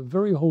bring a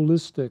very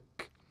holistic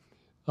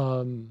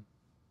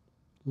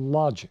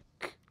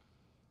logic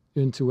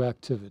into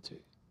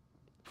activity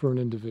for an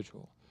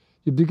individual.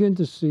 You begin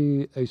to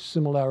see a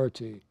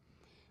similarity,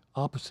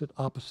 opposite,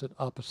 opposite,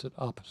 opposite,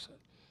 opposite.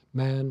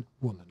 Man,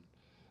 woman,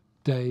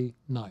 day,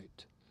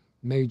 night,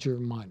 major,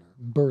 minor,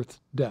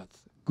 birth,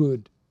 death,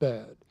 good,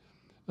 bad,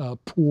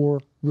 poor,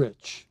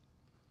 rich.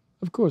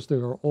 Of course,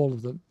 there are all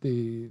of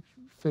the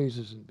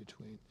phases in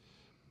between.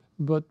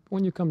 But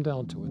when you come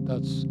down to it,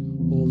 that's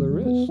all there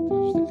is.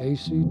 There's the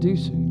AC,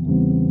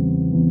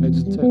 DC, heads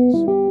and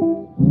tails.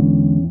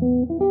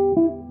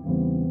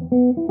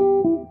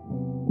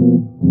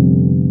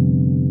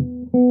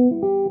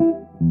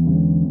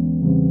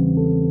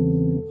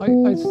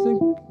 I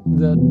think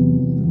that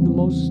the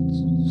most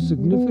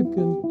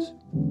significant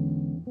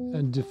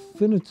and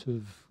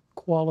definitive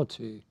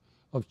quality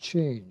of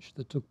change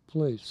that took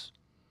place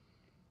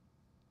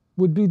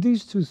would be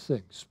these 2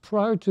 things.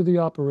 Prior to the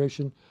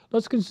operation,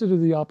 let's consider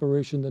the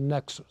operation the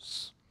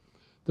nexus,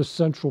 the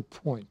central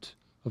point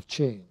of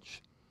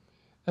change.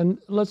 And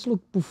let's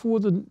look before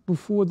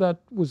that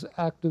was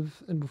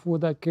active and before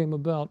that came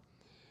about.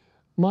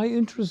 My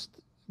interest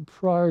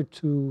prior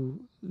to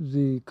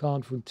the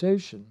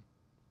confrontation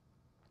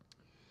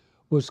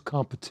was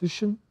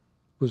competition,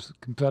 was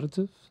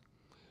competitive,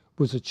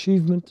 was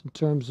achievement in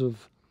terms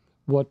of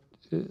what,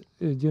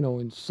 you know,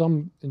 in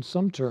some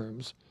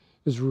terms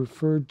is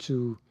referred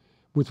to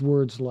with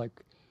words like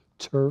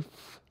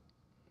turf,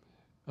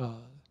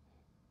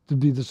 to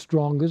be the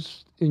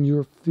strongest in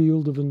your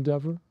field of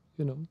endeavor,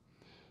 you know,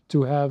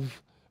 to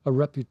have a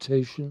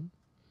reputation,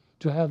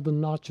 to have the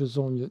notches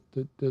on you,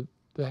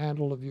 the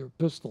handle of your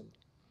pistol.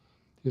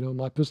 You know,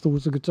 my pistol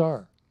was a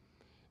guitar,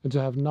 and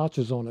to have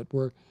notches on it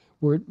were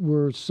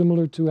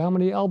similar to how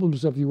many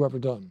albums have you ever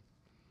done?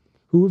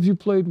 Who have you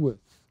played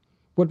with?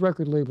 What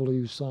record label are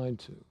you signed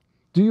to?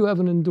 Do you have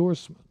an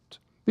endorsement?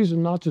 These are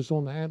notches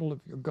on the handle of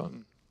your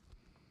gun.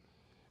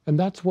 And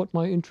that's what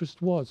my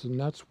interest was, and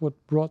that's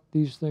what brought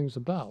these things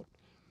about.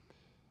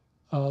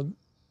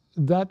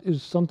 That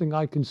is something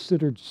I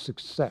considered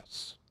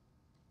success.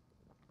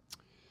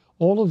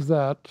 All of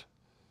that,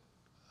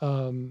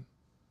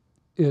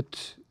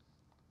 it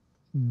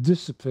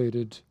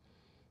dissipated,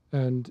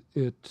 and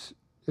it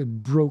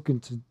broke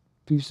into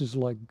pieces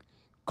like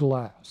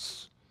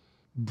glass,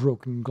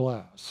 broken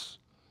glass,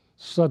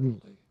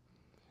 suddenly.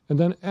 And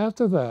then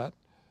after that,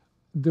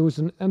 there was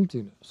an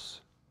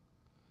emptiness.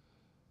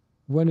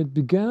 When I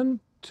began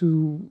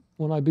to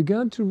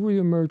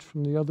reemerge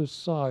from the other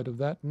side of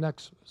that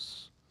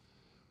nexus,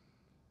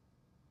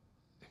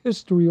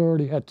 history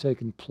already had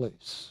taken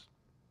place.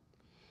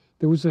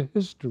 There was a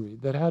history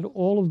that had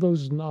all of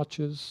those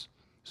notches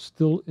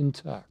still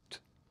intact,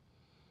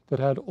 that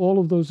had all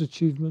of those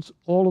achievements,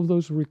 all of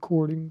those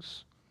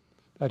recordings.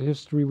 That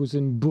history was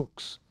in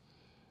books.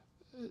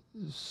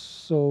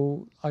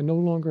 So I no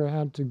longer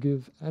had to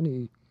give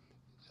any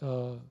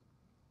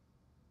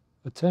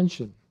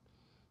attention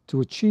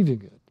to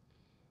achieving it.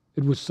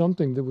 It was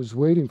something that was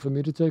waiting for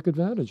me to take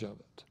advantage of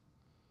it,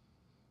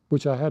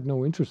 which I had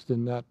no interest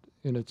in that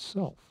in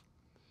itself.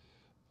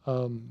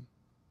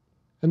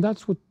 And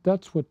that's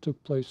what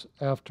took place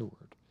afterward.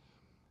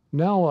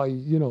 Now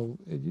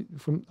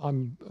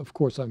of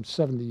course I'm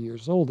 70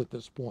 years old at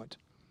this point,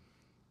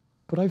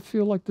 but I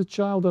feel like the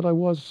child that I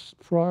was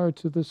prior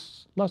to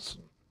this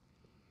lesson.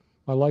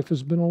 My life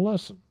has been a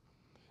lesson,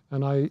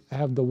 and I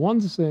have the one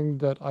thing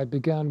that I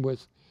began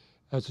with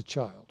as a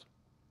child: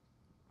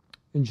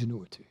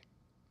 ingenuity.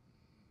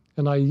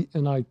 And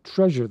I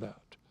treasure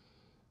that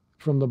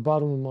from the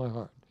bottom of my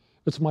heart.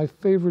 It's my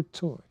favorite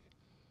toy.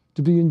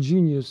 To be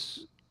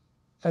ingenious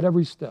at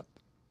every step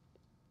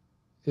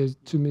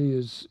to me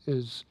is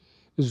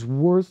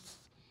worth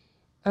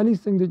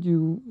anything that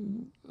you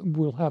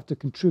will have to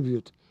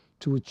contribute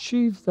to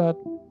achieve that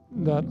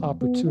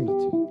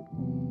opportunity,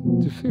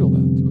 to feel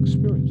that, to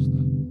experience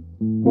that.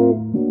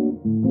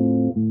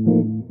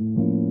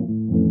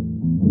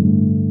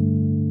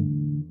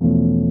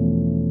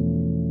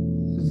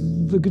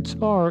 The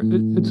guitar,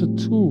 it's a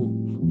tool,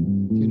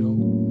 you know.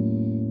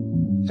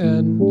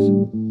 And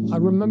I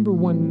remember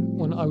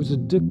when I was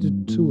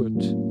addicted to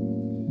it,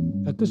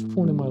 at this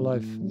point in my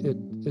life,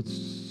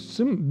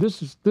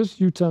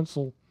 this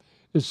utensil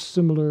is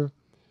similar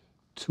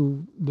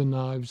to the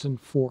knives and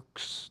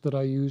forks that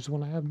I use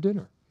when I have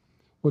dinner,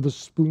 or the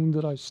spoon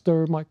that I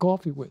stir my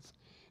coffee with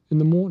in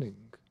the morning.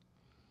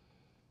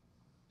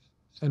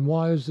 And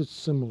why is it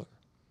similar?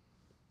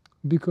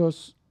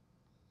 Because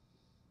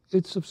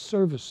it's of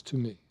service to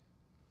me.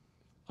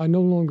 I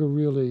no longer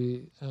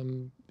really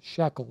am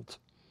shackled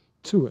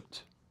to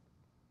it.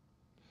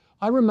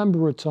 I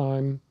remember a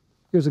time,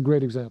 here's a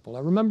great example. I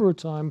remember a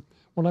time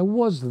when I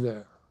was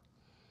there,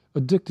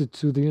 addicted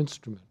to the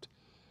instrument,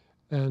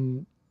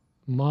 and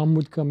Mom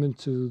would come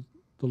into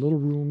the little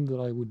room that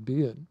I would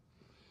be in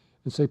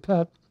and say,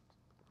 "Pat,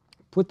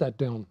 put that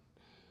down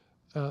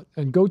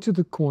and go to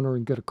the corner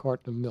and get a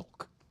carton of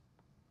milk."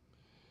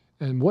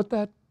 And what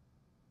that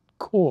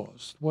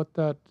caused, what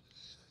that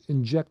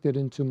injected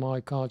into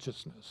my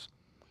consciousness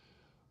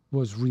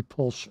was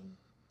repulsion.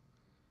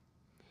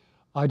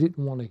 I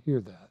didn't want to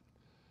hear that.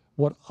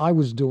 What I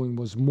was doing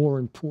was more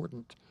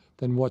important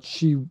than what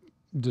she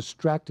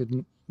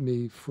distracted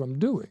me from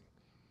doing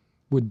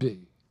would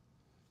be.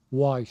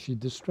 Why she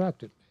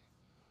distracted me.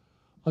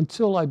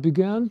 Until I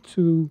began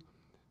to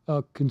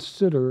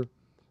consider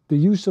the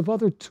use of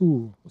other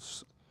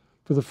tools.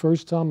 For the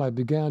first time, I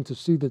began to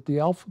see that the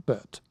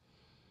alphabet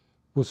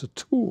was a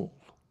tool.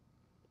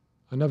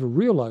 I never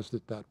realized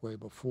it that way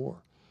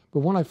before. But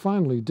when I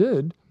finally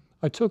did,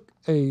 I took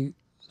a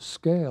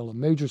scale, a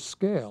major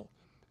scale,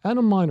 and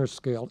a minor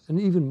scale, and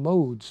even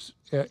modes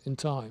in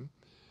time,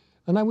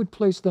 and I would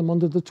place them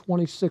under the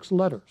 26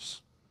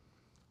 letters,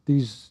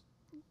 these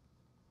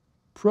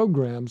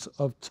programs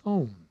of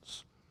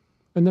tones.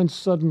 And then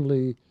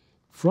suddenly,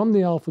 from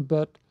the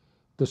alphabet,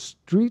 the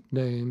street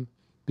name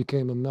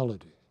became a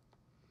melody.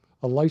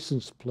 A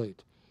license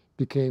plate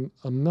became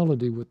a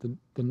melody with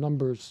the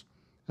numbers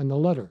and the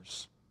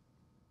letters.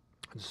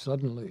 And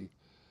suddenly,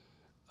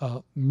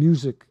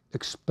 music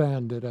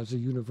expanded as a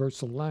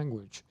universal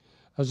language,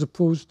 as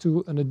opposed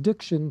to an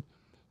addiction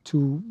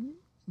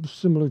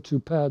similar to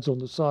pads on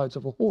the sides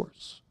of a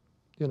horse,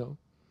 you know.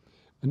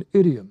 an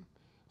idiom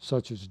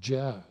such as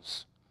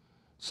jazz,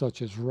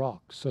 such as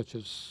rock, such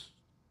as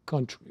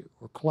country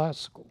or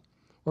classical,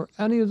 or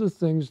any of the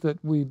things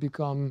that we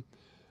become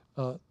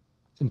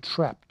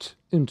entrapped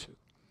into.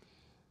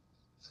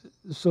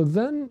 So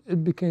then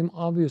it became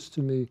obvious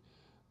to me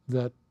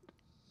that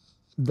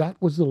that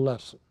was the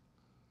lesson,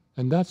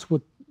 and that's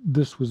what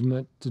this was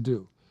meant to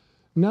do.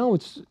 Now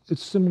it's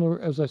similar,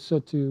 as I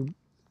said to you,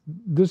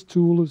 this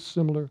tool is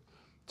similar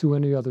to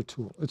any other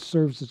tool. It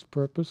serves its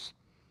purpose,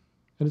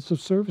 and it's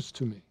of service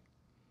to me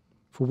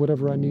for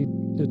whatever I need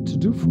it to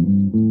do for me.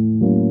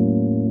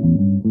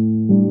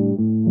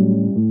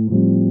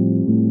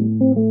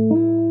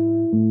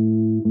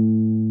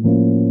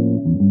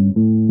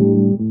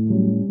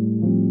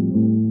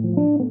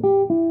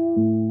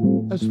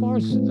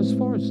 As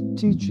far as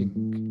teaching,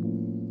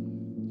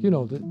 you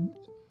know,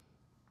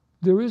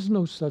 there is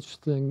no such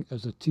thing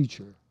as a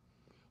teacher,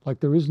 like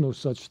there is no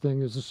such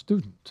thing as a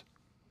student.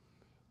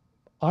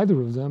 Either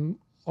of them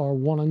are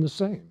one and the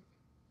same.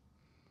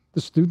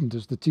 The student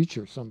is the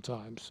teacher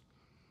sometimes,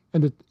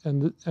 and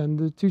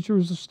the teacher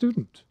is the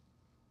student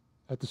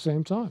at the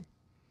same time.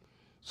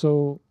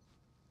 So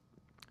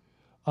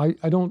I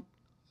no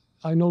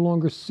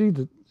longer see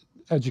the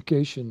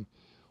education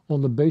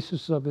on the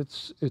basis of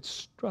its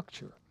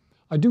structure.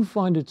 I do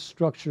find its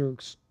structure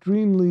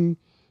extremely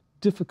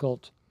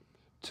difficult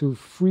to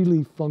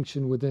freely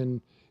function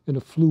within in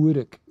a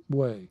fluidic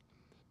way,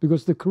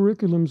 because the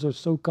curriculums are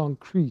so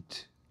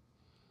concrete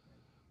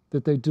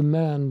that they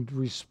demand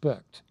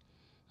respect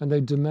and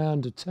they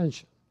demand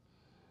attention.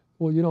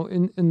 Well, you know,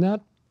 in the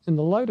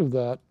light of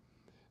that,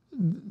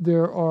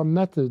 there are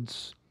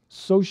methods,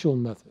 social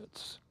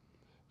methods,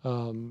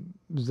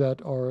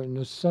 that are a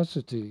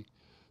necessity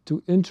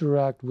to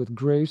interact with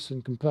grace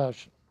and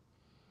compassion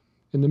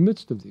in the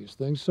midst of these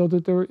things, so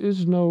that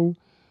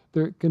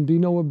there can be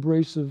no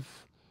abrasive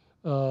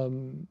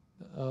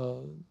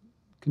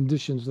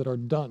conditions that are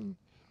done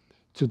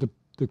to the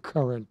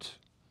current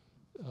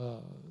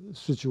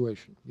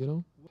situation, you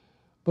know?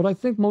 But I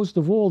think most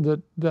of all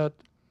that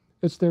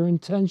it's their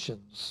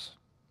intentions.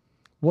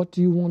 What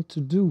do you want to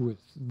do with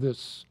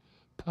this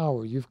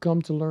power? You've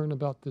come to learn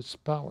about this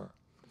power.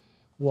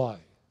 Why?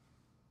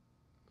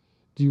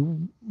 Do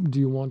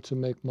you want to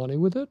make money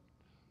with it?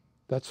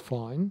 That's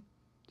fine,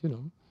 you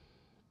know.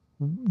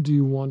 Do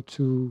you want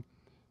to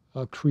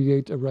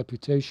create a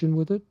reputation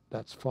with it?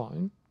 That's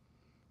fine.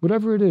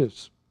 Whatever it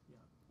is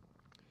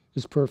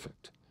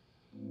perfect.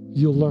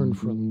 You'll learn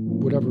from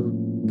whatever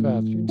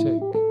path you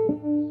take.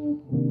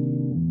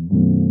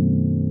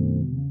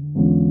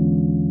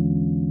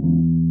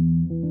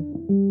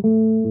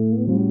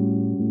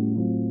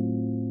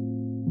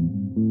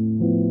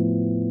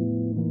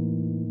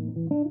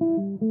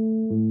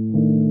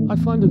 I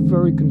find it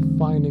very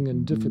confining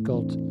and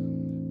difficult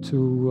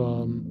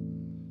to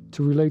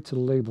relate to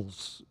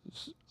labels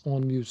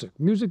on music.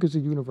 Music is a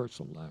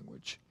universal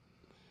language.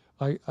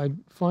 I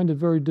find it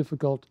very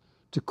difficult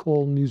to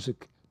call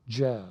music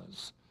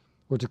jazz,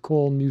 or to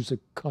call music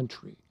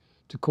country,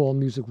 to call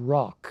music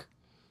rock,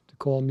 to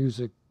call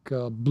music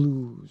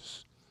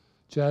blues.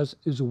 Jazz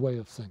is a way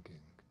of thinking.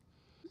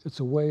 It's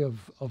a way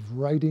of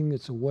writing.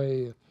 It's a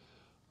way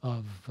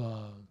of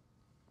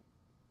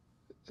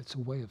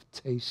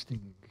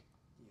tasting.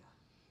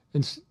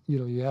 And you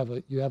know,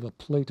 you have a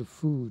plate of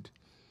food,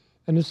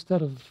 and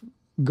instead of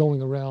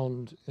going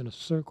around in a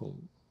circle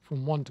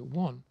from one to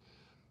one,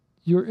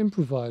 you're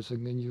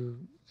improvising, and you're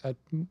at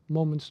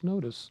moment's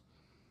notice.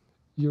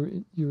 Your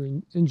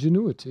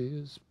ingenuity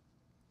is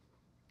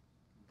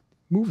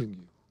moving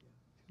you.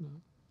 You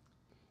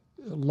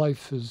know?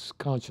 Life is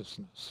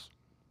consciousness,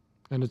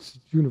 and it's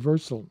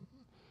universal.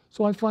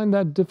 So I find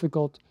that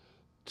difficult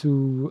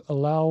to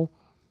allow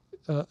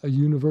a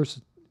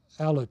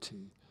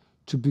universality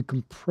to be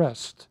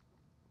compressed.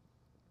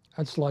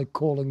 That's like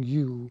calling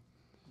you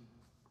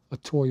a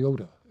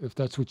Toyota, if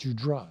that's what you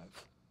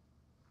drive.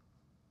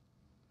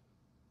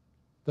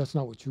 That's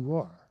not what you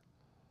are.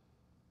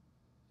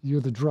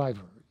 You're the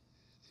driver.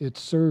 It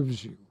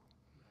serves you.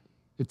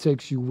 It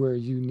takes you where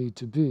you need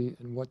to be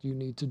and what you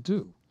need to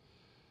do.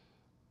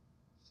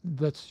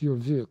 That's your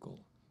vehicle,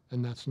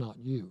 and that's not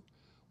you.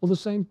 Well, the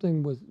same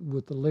thing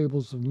with the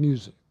labels of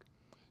music.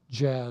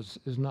 Jazz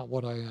is not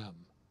what I am.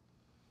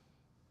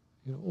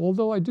 You know,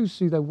 although I do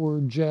see that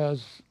word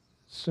jazz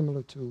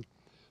similar to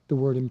the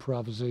word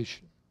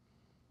improvisation.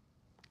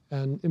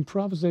 And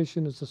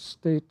improvisation is a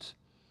state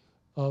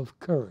of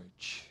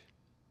courage.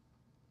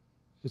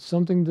 It's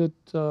something that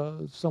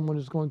someone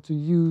is going to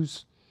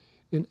use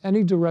in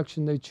any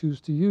direction they choose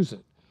to use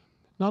it.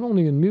 Not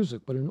only in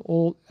music, but in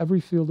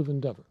every field of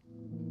endeavor.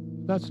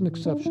 That's an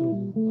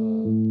exceptional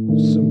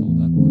symbol,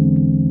 that word.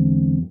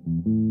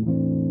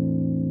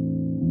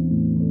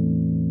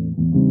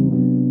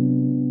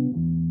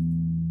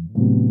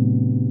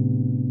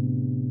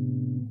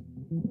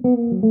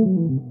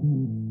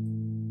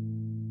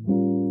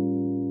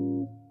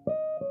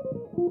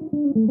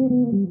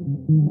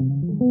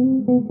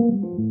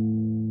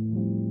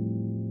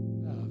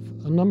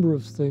 A number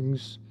of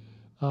things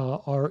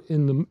are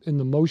in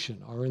the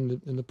motion, are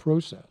in the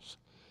process.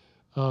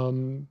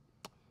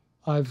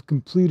 I've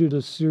completed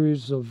a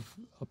series of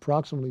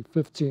approximately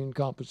 15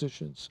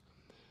 compositions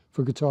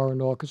for guitar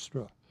and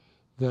orchestra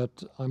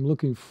that I'm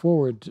looking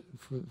forward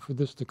for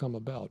this to come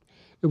about.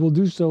 It will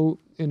do so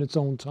in its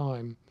own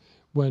time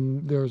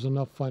when there's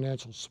enough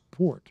financial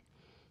support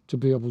to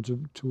be able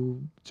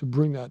to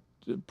bring that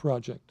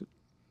project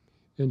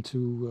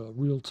into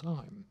real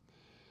time.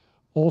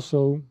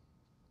 Also,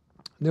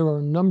 there are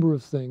a number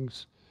of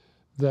things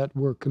that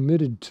were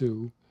committed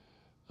to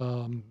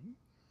a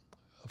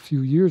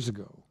few years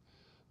ago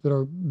that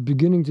are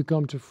beginning to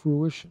come to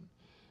fruition.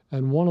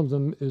 And one of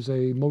them is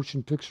a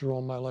motion picture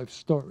on my life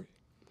story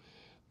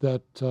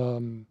that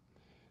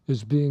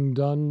is being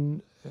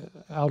done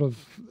out of,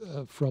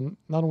 from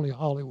not only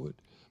Hollywood,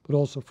 but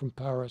also from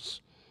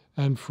Paris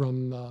and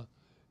from,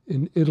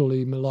 in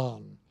Italy,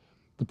 Milan.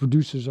 The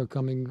producers are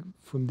coming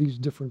from these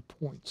different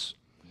points.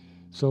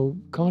 So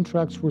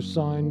contracts were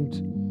signed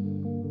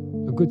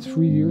a good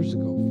 3 years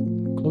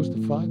ago, close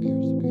to 5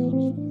 years, to be honest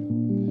with you.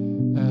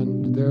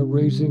 And they're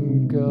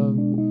raising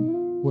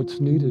what's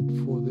needed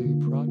for the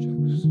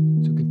projects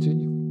to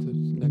continue to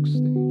the next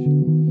stage.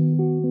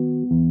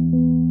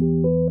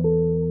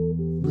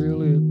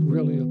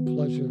 Really a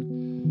pleasure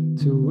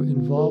to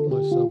involve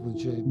myself with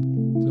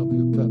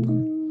J.W. Pepper.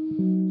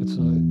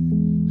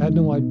 I had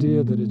no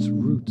idea that its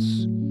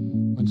roots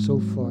went so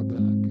far back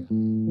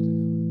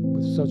and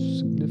with such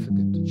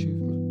significant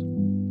achievement.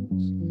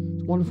 It's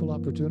a wonderful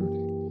opportunity.